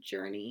constant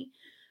journey.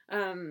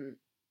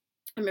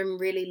 I've been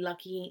really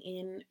lucky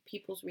in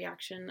people's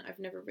reaction. I've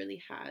never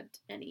really had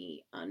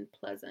any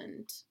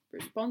unpleasant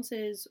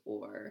responses,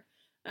 or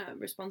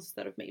responses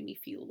that have made me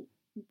feel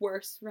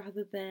worse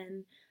rather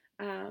than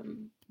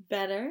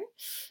better.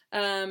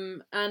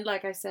 And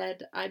like I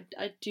said,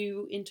 I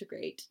do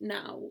integrate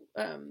now,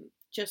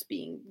 just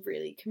being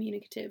really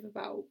communicative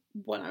about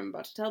what I'm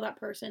about to tell that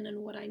person and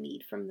what I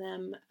need from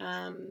them,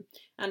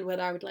 and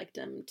whether I would like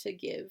them to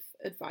give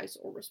advice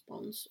or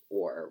response,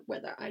 or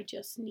whether I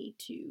just need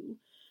to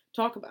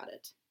talk about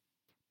it.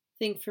 I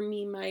think for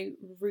me, my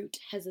root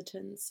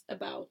hesitance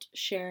about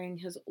sharing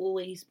has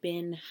always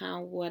been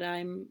how what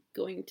I'm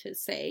going to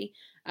say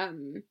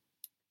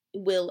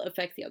will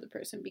affect the other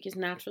person, because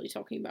naturally,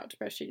 talking about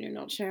depression, you're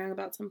not sharing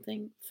about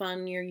something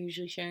fun, you're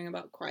usually sharing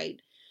about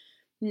quite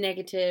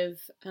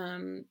negative,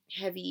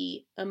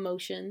 heavy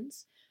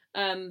emotions.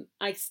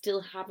 I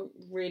still haven't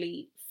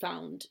really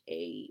found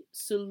a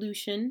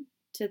solution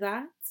to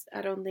that.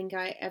 I don't think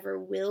I ever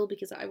will,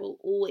 because I will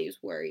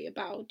always worry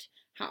about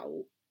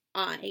how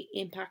I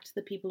impact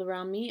the people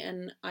around me,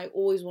 and I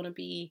always want to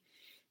be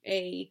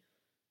a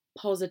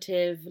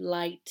positive,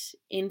 light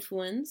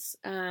influence.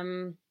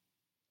 And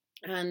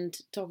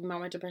talking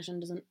about my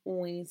depression doesn't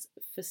always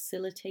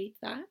facilitate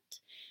that.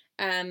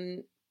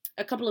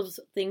 A couple of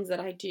things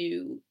that I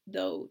do,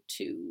 though,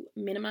 to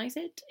minimize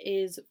it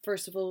is,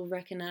 first of all,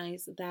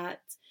 recognize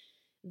that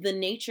the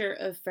nature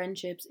of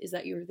friendships is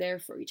that you're there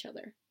for each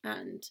other,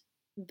 and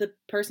the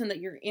person that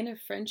you're in a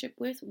friendship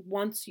with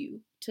wants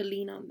you to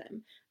lean on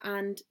them,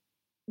 and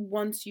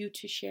wants you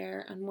to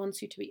share, and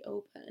wants you to be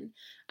open,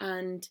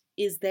 and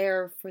is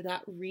there for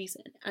that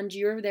reason, and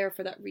you're there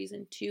for that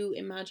reason too.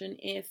 Imagine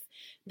if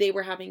they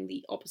were having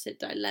the opposite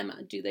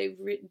dilemma. Do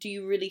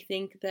you really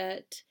think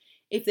that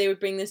if they would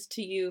bring this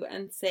to you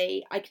and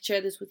say, I could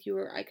share this with you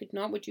or I could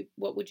not,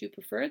 what would you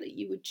prefer, that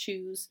you would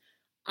choose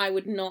I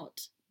would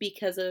not,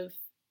 because of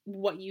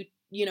what you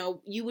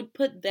would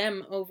put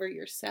them over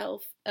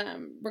yourself,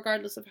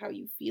 regardless of how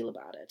you feel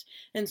about it.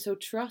 And so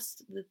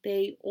trust that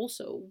they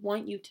also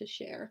want you to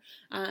share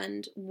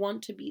and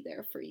want to be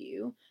there for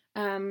you,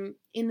 in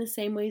the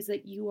same ways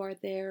that you are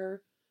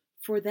there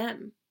for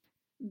them.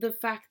 The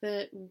fact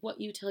that what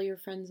you tell your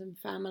friends and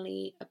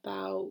family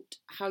about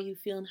how you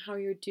feel and how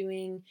you're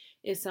doing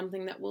is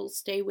something that will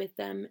stay with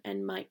them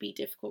and might be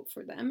difficult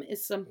for them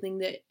is something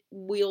that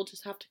we'll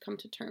just have to come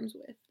to terms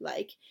with.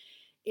 Like,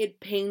 it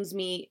pains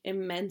me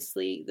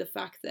immensely, the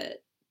fact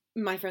that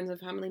my friends and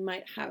family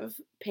might have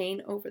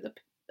pain over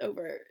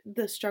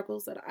the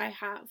struggles that I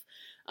have,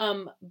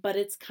 but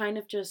it's kind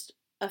of just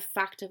a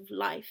fact of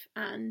life,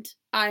 and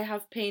I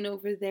have pain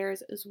over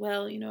theirs as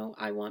well.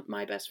 I want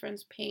my best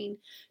friend's pain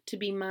to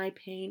be my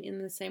pain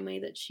in the same way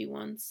that she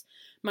wants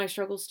my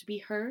struggles to be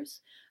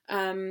hers,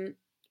 and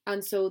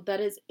so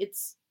that is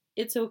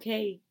it's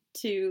okay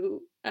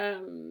to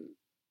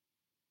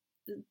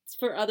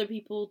for other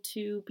people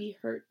to be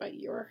hurt by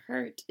your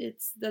hurt.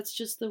 That's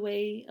just the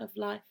way of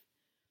life.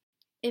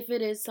 If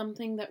it is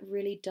something that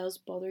really does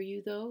bother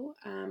you, though,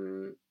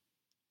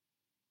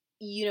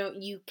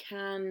 you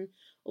can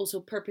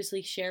also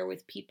purposely share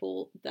with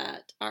people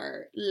that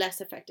are less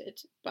affected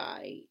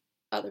by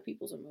other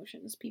people's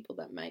emotions. People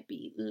that might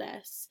be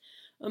less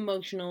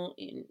emotional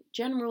in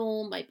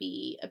general, might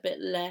be a bit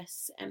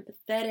less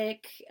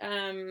empathetic.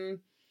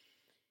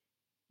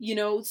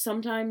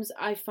 Sometimes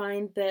I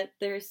find that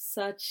there's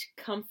such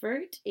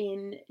comfort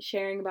in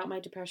sharing about my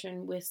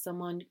depression with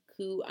someone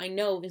who I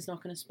know is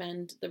not going to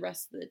spend the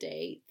rest of the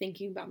day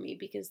thinking about me,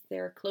 because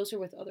they're closer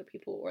with other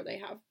people, or they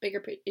have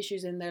bigger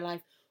issues in their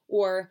life,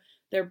 or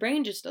their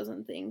brain just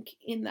doesn't think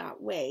in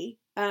that way.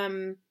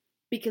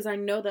 Because I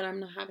know that I'm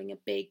not having a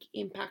big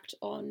impact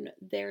on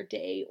their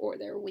day or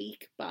their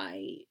week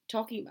by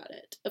talking about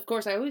it. Of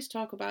course, I always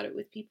talk about it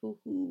with people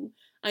who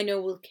I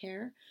know will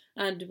care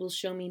and will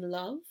show me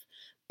love.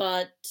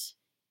 But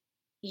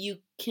you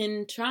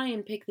can try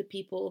and pick the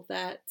people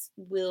that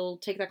will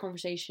take that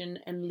conversation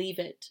and leave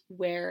it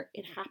where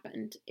it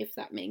happened, if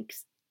that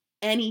makes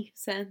any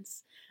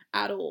sense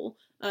at all.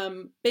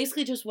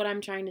 Basically, just what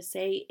I'm trying to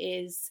say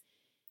is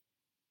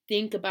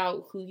think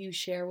about who you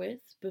share with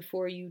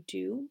before you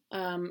do,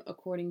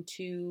 according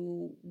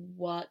to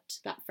what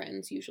that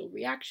friend's usual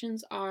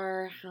reactions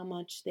are, how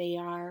much they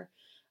are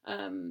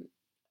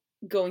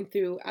going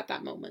through at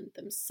that moment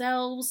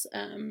themselves.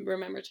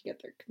 Remember to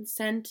get their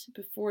consent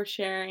before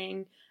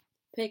sharing.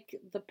 Pick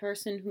the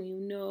person who you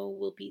know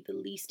will be the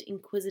least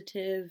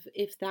inquisitive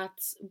if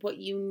that's what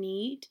you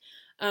need.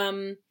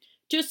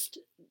 Just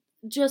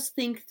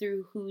think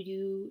through who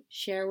you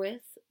share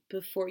with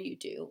before you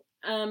do.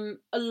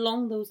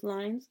 Along those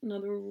lines,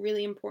 another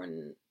really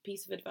important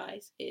piece of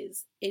advice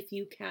is, if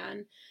you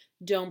can,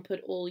 don't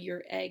put all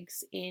your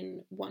eggs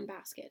in one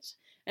basket.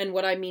 And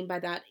what I mean by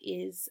that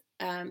is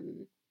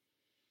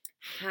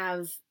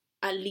have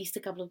at least a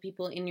couple of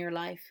people in your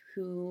life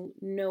who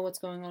know what's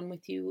going on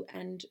with you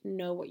and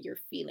know what you're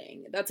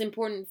feeling. That's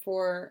important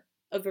for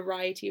a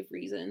variety of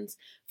reasons.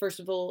 First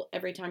of all,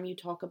 every time you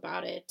talk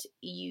about it,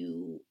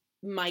 you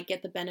might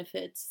get the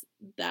benefits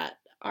that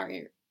are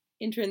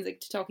intrinsic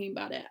to talking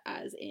about it,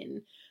 as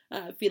in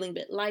feeling a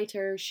bit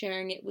lighter,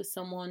 sharing it with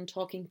someone,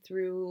 talking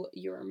through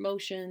your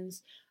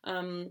emotions,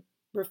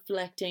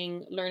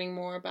 reflecting, learning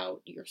more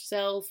about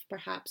yourself,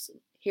 perhaps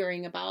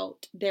hearing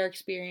about their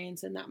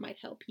experience, and that might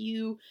help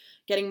you,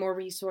 getting more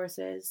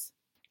resources.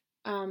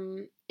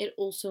 It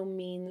also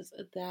means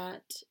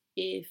that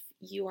if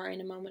you are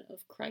in a moment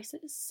of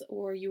crisis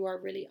or you are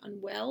really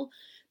unwell,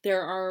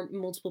 there are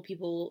multiple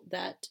people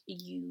that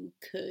you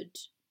could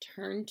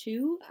turn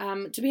to.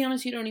 To be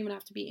honest, you don't even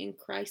have to be in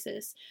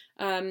crisis.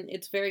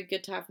 It's very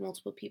good to have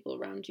multiple people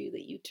around you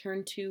that you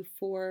turn to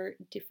for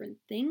different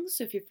things.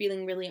 So if you're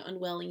feeling really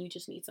unwell and you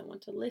just need someone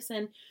to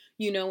listen,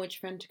 you know which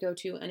friend to go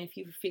to. And if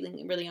you're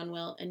feeling really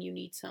unwell and you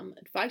need some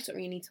advice or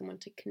you need someone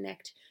to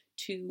connect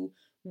to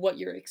what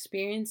you're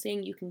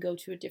experiencing, you can go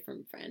to a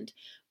different friend.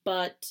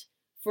 But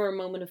for a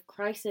moment of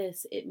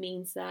crisis, it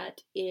means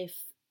that if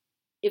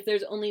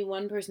there's only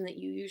one person that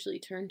you usually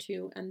turn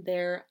to and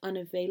they're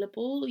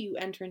unavailable, you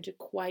enter into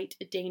quite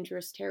a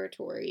dangerous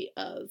territory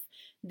of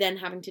then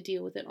having to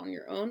deal with it on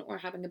your own, or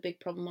having a big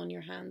problem on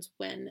your hands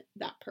when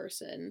that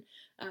person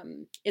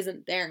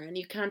isn't there. And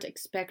you can't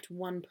expect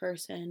one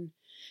person.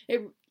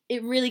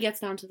 It really gets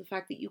down to the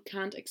fact that you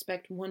can't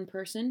expect one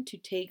person to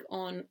take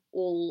on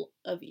all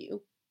of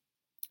you.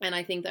 And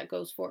I think that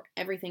goes for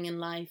everything in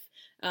life.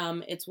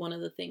 It's one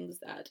of the things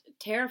that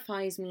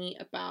terrifies me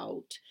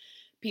about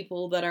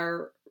people that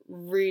are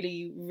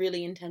really,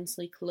 really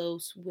intensely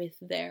close with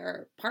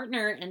their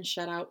partner and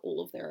shut out all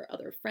of their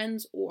other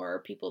friends,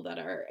 or people that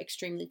are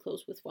extremely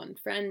close with one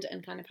friend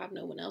and kind of have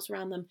no one else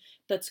around them.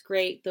 That's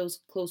great.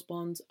 Those close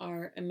bonds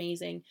are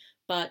amazing,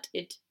 but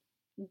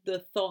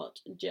the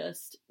thought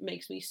just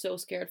makes me so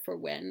scared for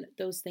when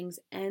those things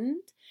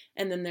end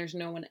and then there's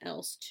no one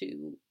else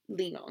to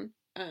lean on.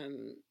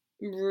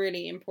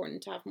 Really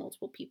important to have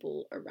multiple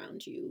people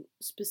around you,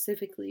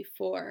 specifically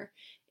for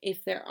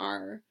if there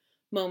are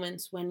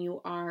moments when you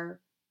are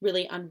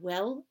really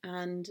unwell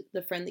and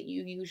the friend that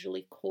you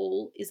usually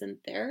call isn't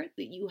there,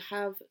 that you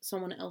have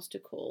someone else to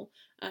call.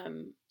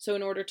 So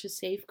in order to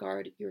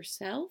safeguard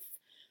yourself,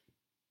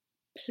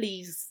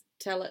 please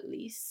tell at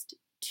least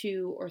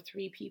 2 or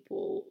 3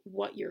 people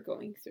what you're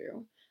going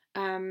through.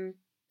 And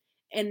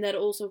that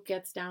also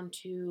comes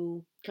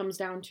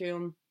down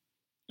to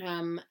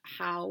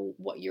how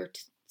what you're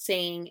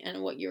saying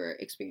and what you're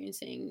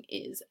experiencing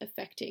is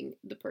affecting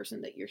the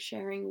person that you're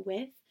sharing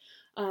with.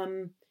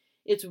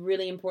 It's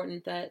really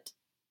important that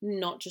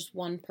not just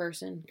one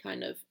person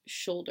kind of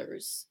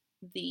shoulders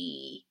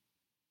the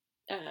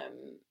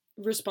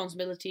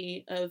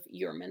responsibility of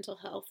your mental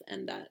health,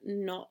 and that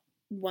not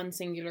one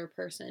singular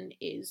person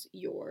is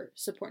your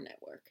support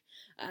network.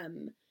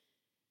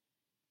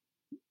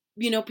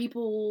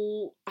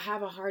 People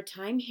have a hard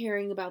time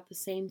hearing about the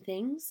same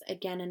things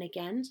again and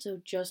again. So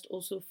just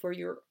also for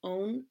your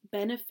own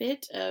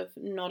benefit of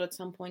not at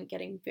some point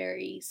getting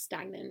very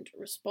stagnant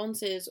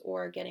responses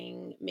or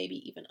getting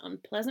maybe even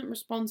unpleasant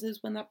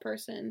responses when that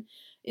person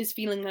is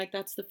feeling like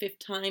that's the 5th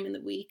time in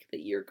the week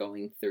that you're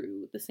going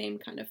through the same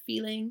kind of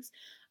feelings.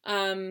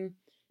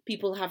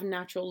 People have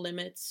natural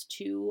limits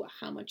to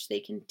how much they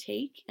can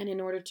take. And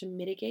in order to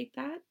mitigate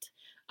that,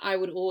 I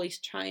would always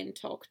try and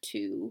talk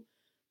to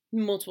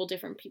multiple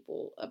different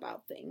people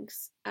about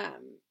things.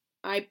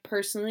 I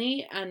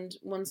personally, and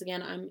once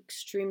again, I'm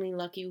extremely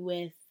lucky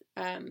with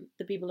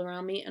the people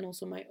around me and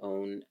also my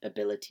own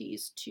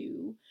abilities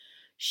to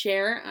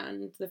share,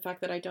 and the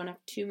fact that I don't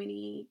have too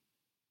many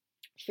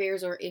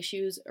fears or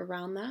issues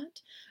around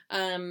that.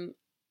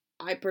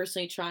 I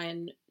personally try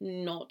and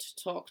not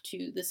talk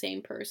to the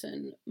same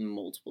person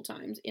multiple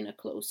times in a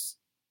close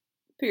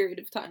period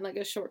of time, like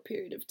a short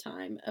period of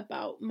time,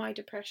 about my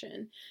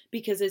depression,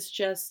 because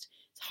it's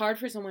hard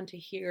for someone to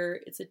hear.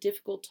 It's a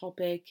difficult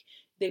topic.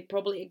 They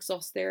probably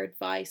exhaust their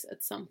advice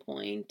at some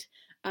point.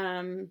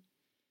 And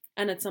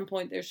at some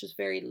point there's just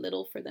very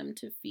little for them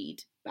to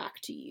feed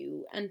back to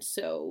you. And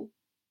so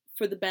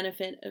for the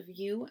benefit of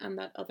you and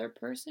that other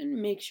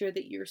person, make sure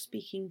that you're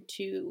speaking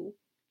to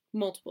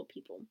multiple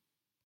people.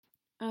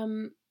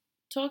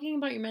 Talking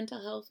about your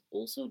mental health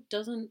also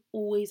doesn't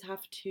always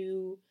have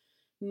to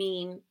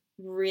mean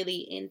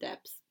really in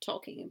depth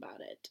talking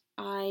about it.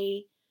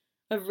 I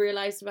have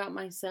realized about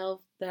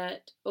myself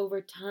that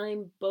over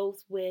time,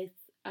 both with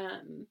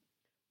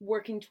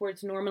working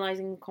towards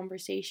normalizing the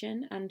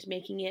conversation and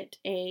making it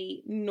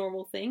a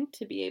normal thing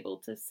to be able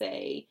to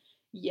say,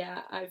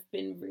 yeah, I've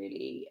been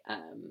really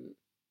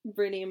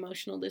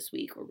emotional this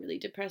week or really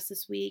depressed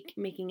this week,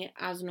 making it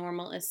as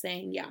normal as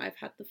saying, yeah, I've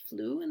had the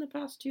flu in the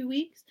past 2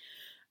 weeks.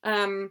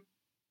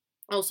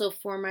 Also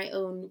for my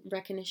own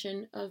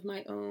recognition of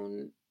my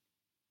own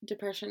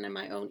depression and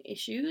my own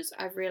issues,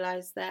 I've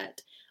realized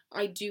that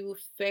I do a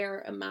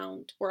fair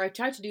amount, or I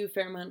try to do a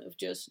fair amount of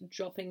just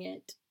dropping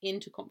it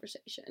into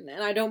conversation.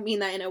 And I don't mean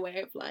that in a way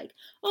of like,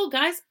 oh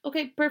guys,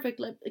 okay, perfect.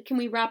 Can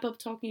we wrap up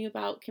talking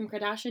about Kim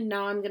Kardashian?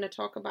 Now I'm going to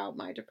talk about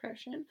my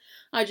depression.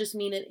 I just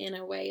mean it in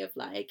a way of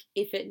like,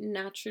 if it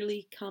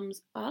naturally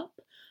comes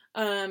up,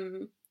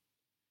 and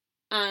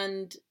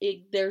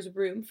there's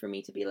room for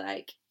me to be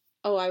like,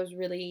 oh, I was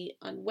really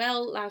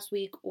unwell last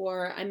week,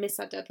 or I missed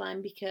that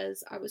deadline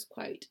because I was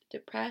quite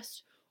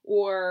depressed.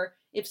 Or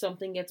if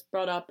something gets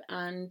brought up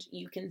and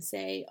you can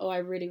say, oh, I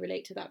really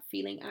relate to that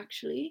feeling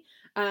actually.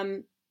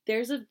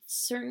 There's a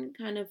certain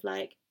kind of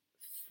like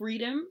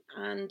freedom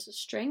and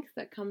strength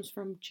that comes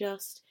from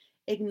just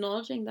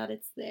acknowledging that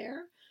it's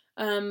there,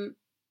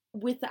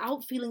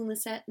 without feeling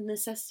the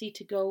necessity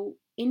to go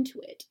into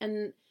it.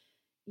 And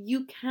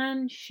you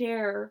can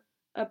share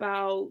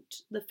about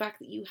the fact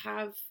that you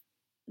have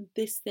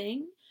this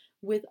thing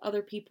with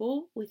other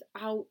people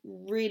without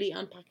really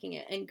unpacking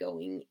it and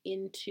going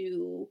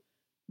into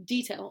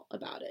detail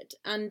about it.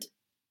 And,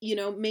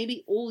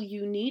 maybe all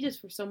you need is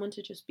for someone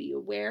to just be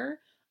aware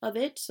of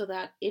it, so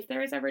that if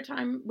there is ever a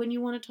time when you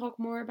want to talk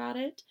more about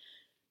it,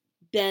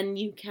 then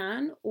you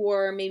can.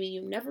 Or maybe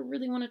you never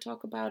really want to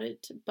talk about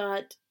it,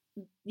 but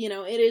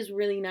it is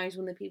really nice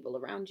when the people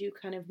around you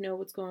kind of know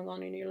what's going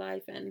on in your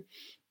life and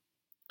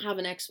have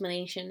an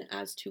explanation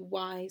as to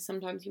why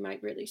sometimes you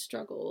might really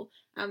struggle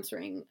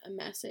answering a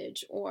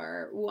message,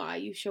 or why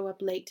you show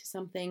up late to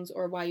some things,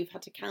 or why you've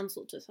had to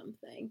cancel to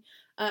something.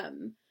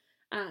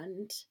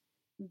 And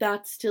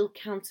that still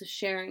counts as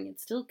sharing. It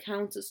still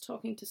counts as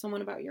talking to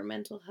someone about your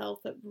mental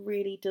health. That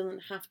really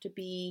doesn't have to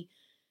be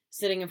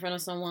sitting in front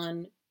of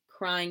someone,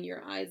 crying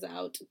your eyes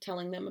out,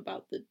 telling them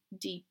about the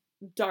deep,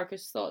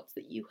 darkest thoughts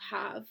that you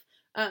have.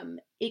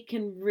 It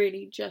can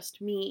really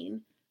just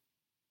mean,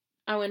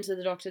 I went to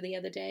the doctor the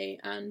other day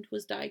and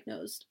was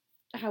diagnosed.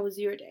 How was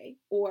your day?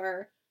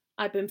 Or,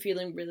 I've been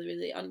feeling really,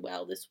 really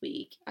unwell this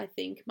week. I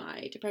think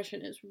my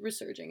depression is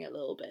resurging a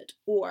little bit.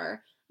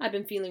 Or, I've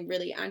been feeling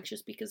really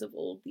anxious because of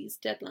all these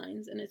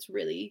deadlines and it's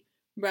really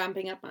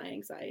ramping up my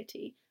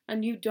anxiety.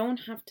 And you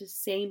don't have to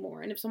say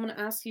more. And if someone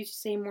asks you to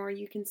say more,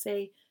 you can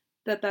say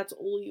that that's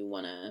all you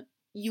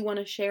want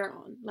to share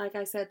on. Like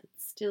I said, it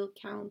still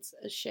counts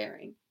as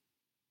sharing.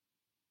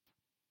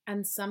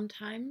 And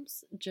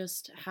sometimes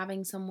just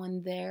having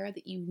someone there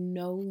that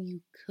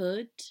you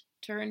could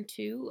turn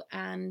to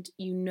and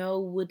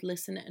would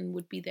listen and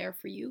would be there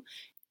for you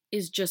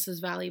is just as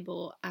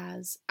valuable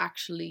as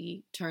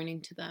actually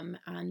turning to them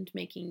and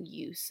making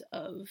use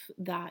of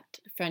that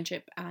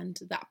friendship and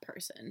that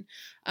person.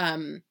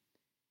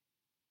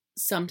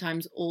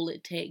 Sometimes all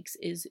it takes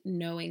is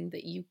knowing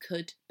that you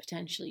could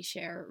potentially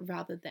share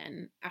rather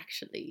than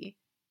actually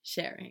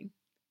sharing.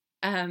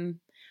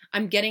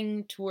 I'm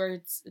getting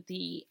towards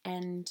the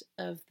end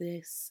of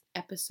this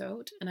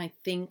episode, and I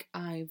think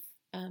I've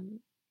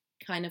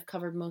kind of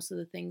covered most of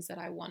the things that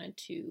I wanted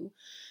to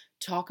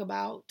talk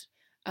about.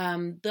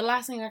 The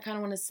last thing I kind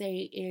of want to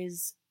say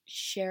is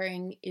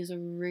sharing is a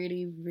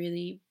really,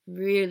 really,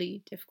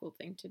 really difficult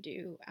thing to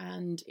do.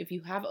 And if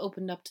you have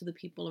opened up to the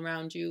people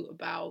around you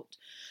about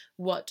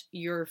what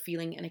you're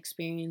feeling and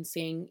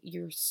experiencing,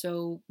 you're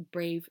so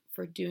brave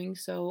for doing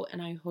so.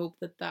 And I hope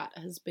that that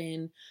has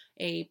been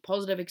a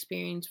positive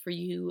experience for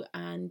you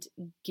and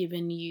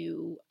given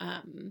you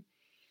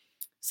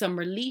some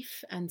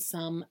relief and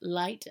some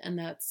light, and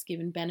that's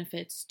given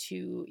benefits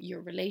to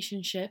your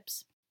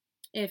relationships.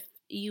 If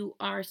you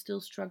are still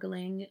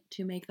struggling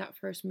to make that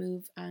first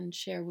move and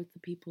share with the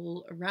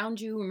people around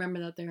you, remember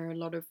that there are a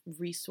lot of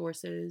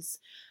resources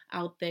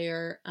out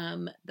there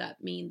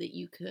that mean that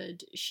you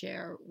could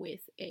share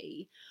with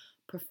a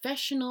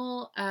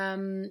professional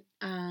and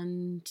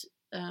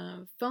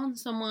phone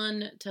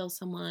someone, tell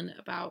someone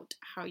about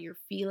how you're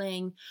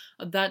feeling.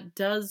 That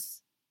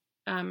does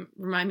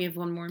remind me of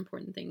one more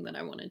important thing that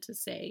I wanted to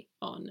say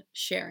on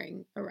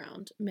sharing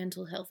around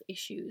mental health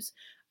issues.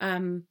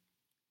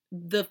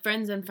 The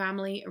friends and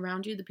family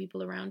around you, the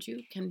people around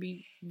you, can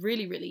be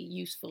really, really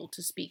useful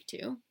to speak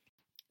to.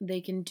 They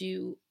can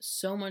do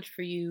so much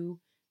for you.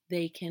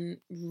 They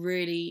can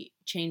really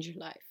change your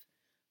life.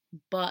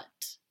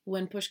 But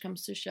when push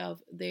comes to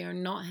shove, they are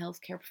not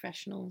healthcare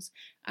professionals.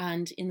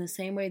 And in the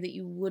same way that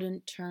you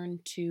wouldn't turn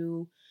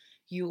to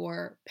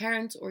your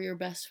parents or your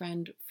best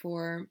friend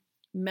for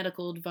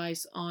medical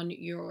advice on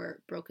your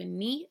broken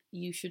knee,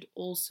 you should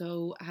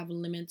also have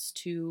limits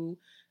to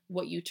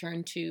what you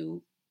turn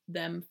to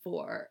them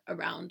for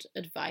around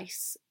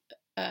advice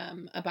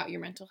about your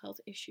mental health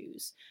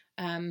issues.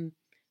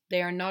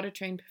 They are not a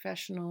trained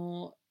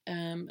professional.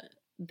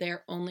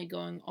 They're only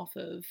going off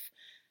of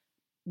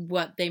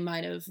what they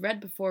might have read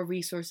before,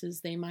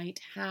 resources they might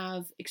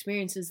have,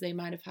 experiences they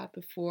might have had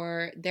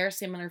before, their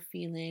similar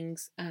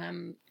feelings,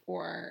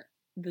 or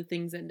the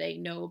things that they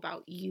know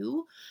about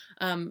you.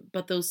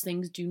 But those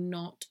things do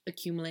not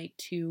accumulate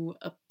to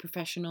a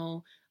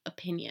professional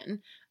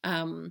opinion.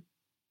 In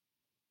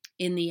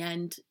the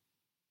end,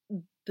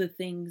 the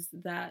things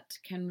that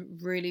can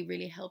really,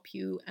 really help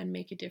you and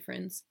make a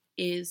difference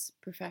is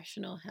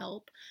professional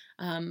help,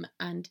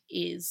 and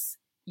is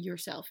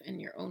yourself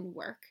and your own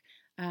work.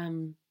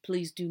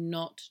 Please do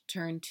not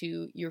turn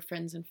to your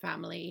friends and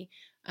family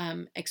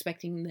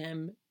expecting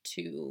them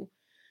to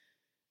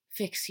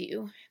fix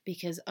you,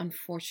 because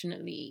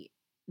unfortunately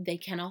they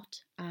cannot.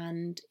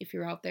 And if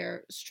you're out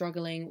there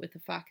struggling with the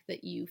fact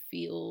that you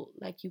feel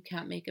like you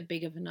can't make a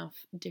big of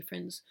enough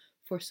difference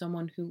for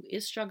someone who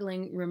is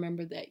struggling,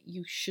 remember that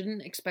you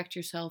shouldn't expect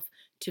yourself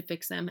to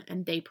fix them,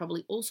 and they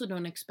probably also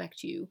don't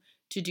expect you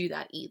to do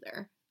that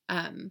either.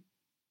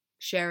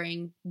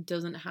 Sharing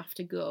doesn't have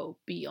to go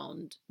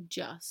beyond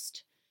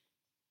just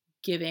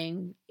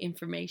giving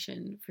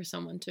information for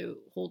someone to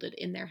hold it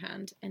in their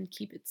hand and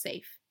keep it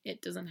safe.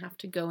 It doesn't have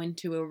to go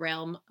into a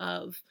realm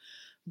of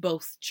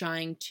both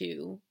trying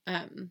to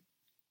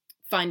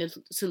find a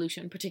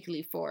solution,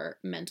 particularly for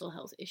mental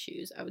health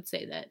issues. I would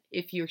say that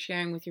if you're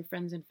sharing with your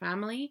friends and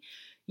family,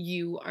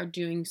 you are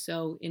doing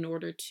so in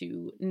order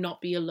to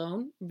not be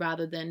alone,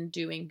 rather than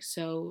doing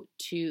so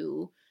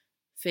to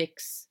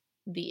fix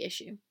the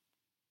issue.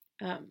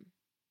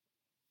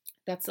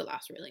 That's the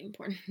last really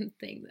important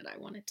thing that I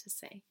wanted to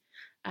say.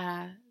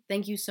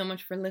 Thank you so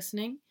much for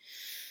listening.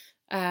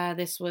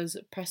 This was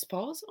Press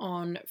Pause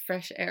on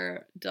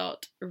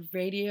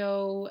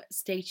freshair.radio.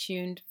 Stay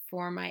tuned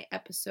for my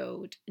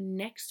episode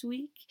next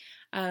week.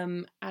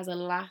 As a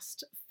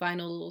last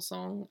final little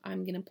song,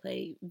 I'm going to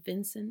play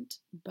Vincent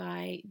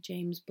by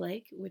James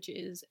Blake, which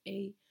is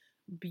a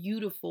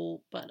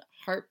beautiful but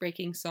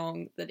heartbreaking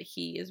song that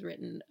he has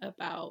written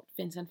about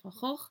Vincent van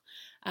Gogh,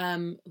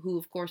 who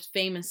of course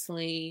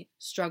famously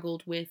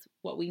struggled with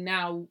what we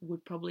now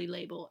would probably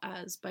label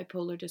as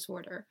bipolar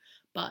disorder,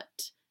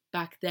 but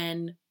back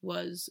then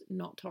was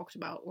not talked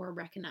about or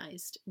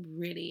recognized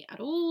really at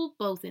all,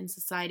 both in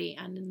society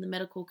and in the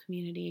medical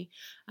community,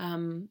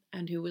 and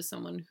who was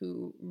someone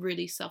who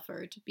really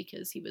suffered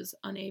because he was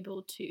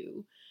unable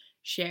to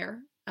share.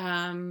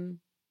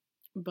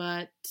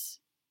 But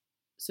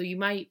so you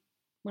might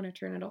want to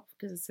turn it off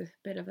because it's a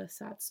bit of a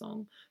sad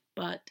song,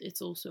 but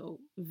it's also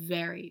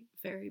very,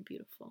 very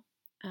beautiful.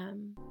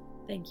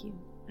 Thank you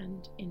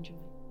and enjoy.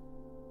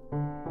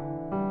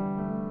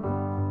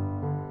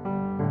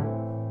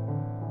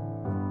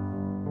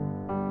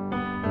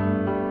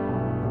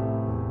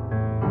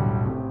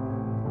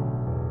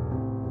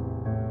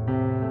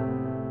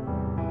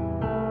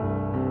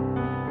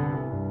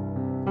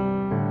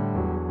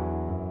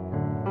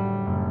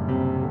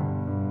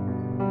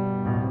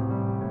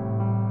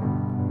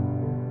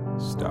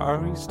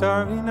 Starry,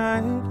 starry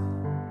night.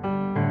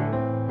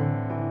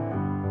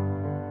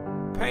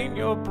 Paint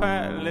your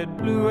palette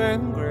blue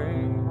and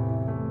gray.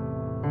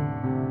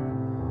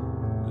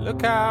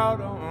 Look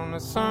out on a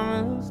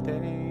summer's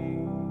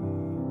day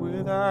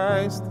with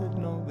eyes that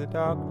know the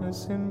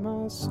darkness in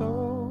my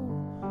soul.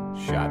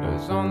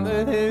 Shadows on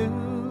the hills.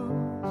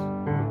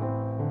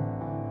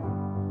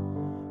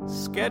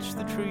 Sketch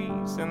the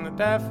trees and the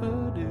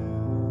daffodils.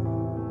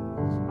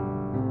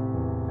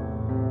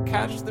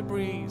 Catch the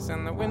breeze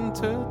and the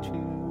winter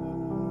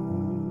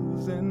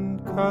chills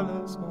and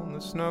colors on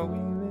the snowy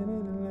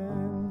linen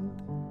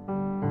land.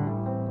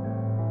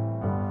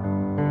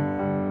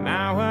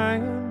 Now I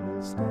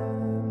understand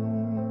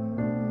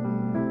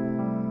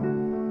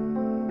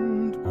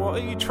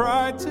what you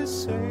tried to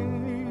say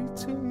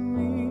to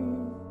me,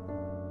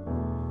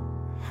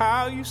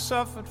 how you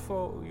suffered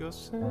for your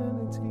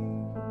sanity,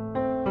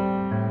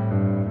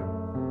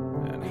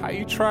 and how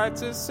you tried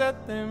to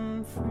set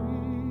them free.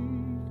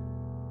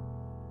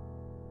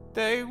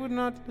 They would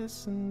not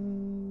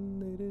listen,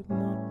 they did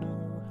not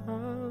know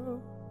how.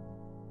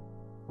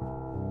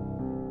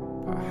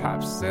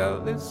 Perhaps they'll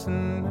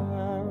listen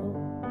now.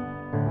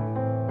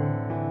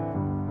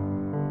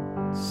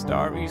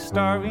 Starry,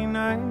 starry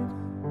night.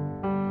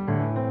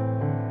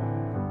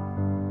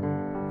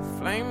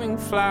 Flaming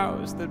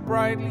flowers that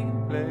brightly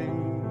blaze.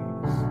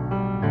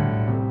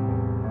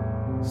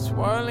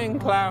 Swirling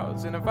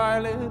clouds in a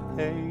violet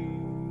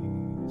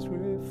haze,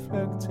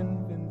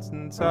 reflecting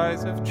Vincent's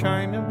eyes of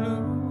china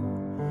blue.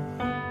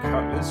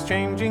 Colors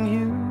changing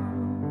hue.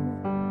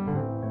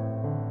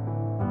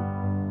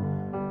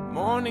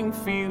 Morning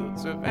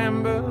fields of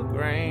amber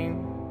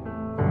grain.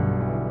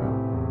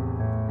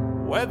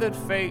 Weathered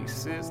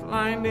faces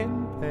lined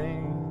in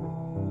pain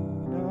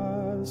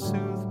are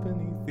soothed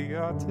beneath the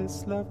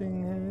artist's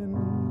loving hand.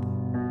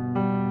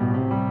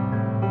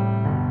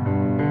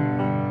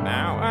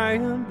 Now I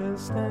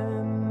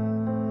understand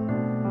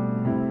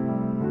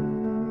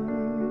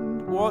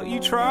what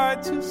you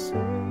tried to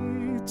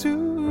say to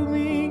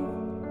me,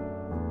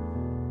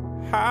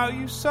 how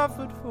you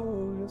suffered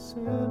for your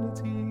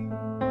sanity,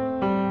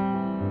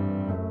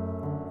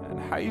 and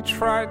how you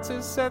tried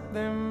to set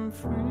them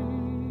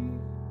free.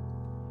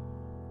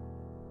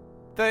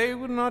 They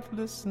would not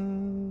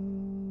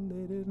listen,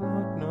 they did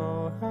not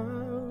know how.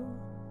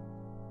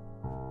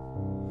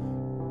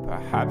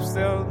 Perhaps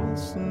they'll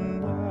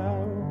listen now.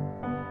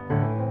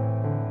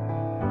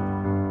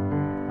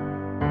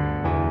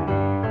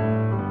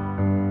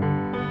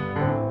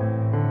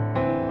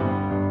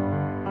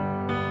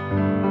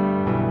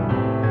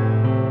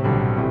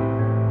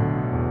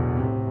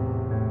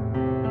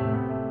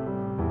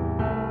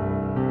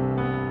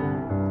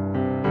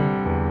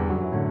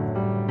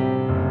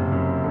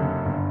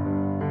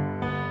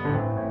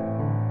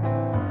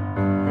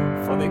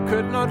 For they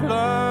could not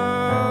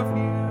love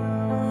you,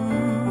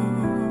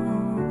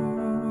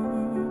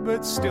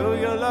 but still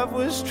your love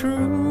was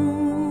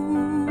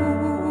true.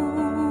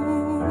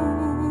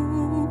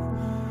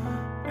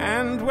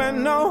 And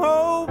when no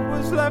hope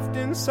was left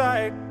in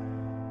sight,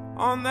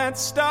 on that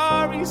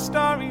starry,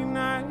 starry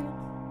night,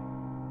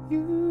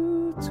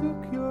 you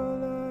took your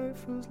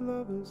life as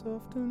lovers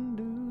often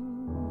do.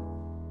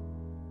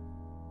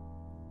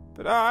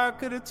 But I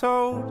could have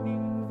told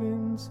you,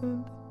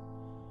 Vincent,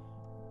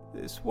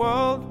 this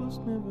world was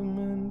never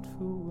meant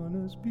for one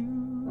as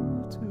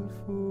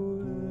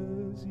beautiful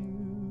as you.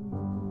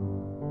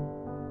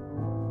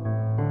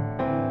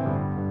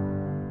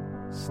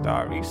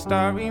 Starry,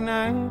 starry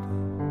night,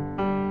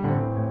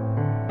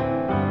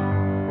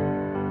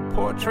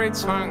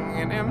 portraits hung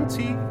in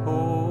empty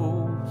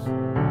halls,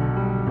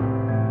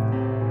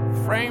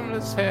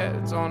 frameless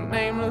heads on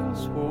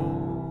nameless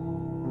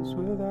walls,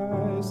 with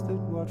eyes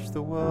that watch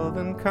the world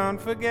and can't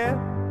forget,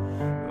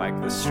 like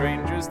the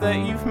strangers that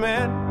you've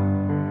met.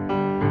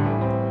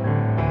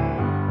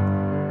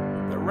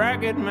 The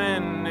ragged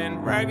men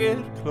in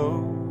ragged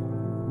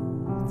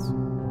clothes,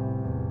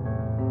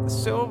 the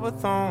silver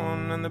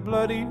thorn and the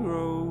bloody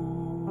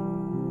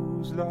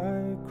rose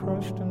lie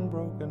crushed and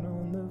broken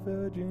on the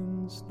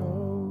virgin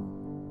snow.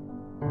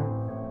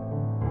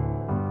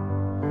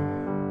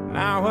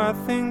 Now I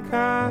think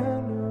I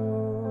know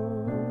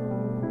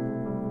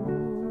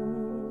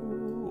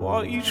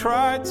what you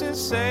tried to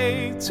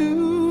say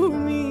to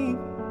me,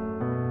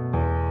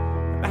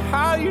 and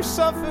how you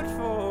suffered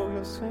for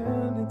your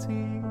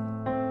sanity,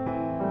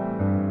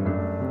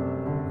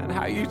 and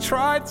how you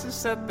tried to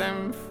set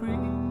them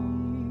free.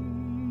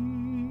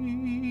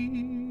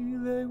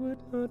 They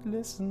would not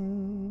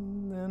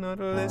listen, they're not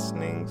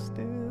listening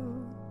still.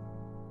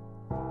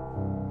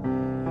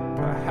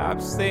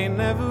 Perhaps they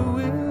never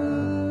will.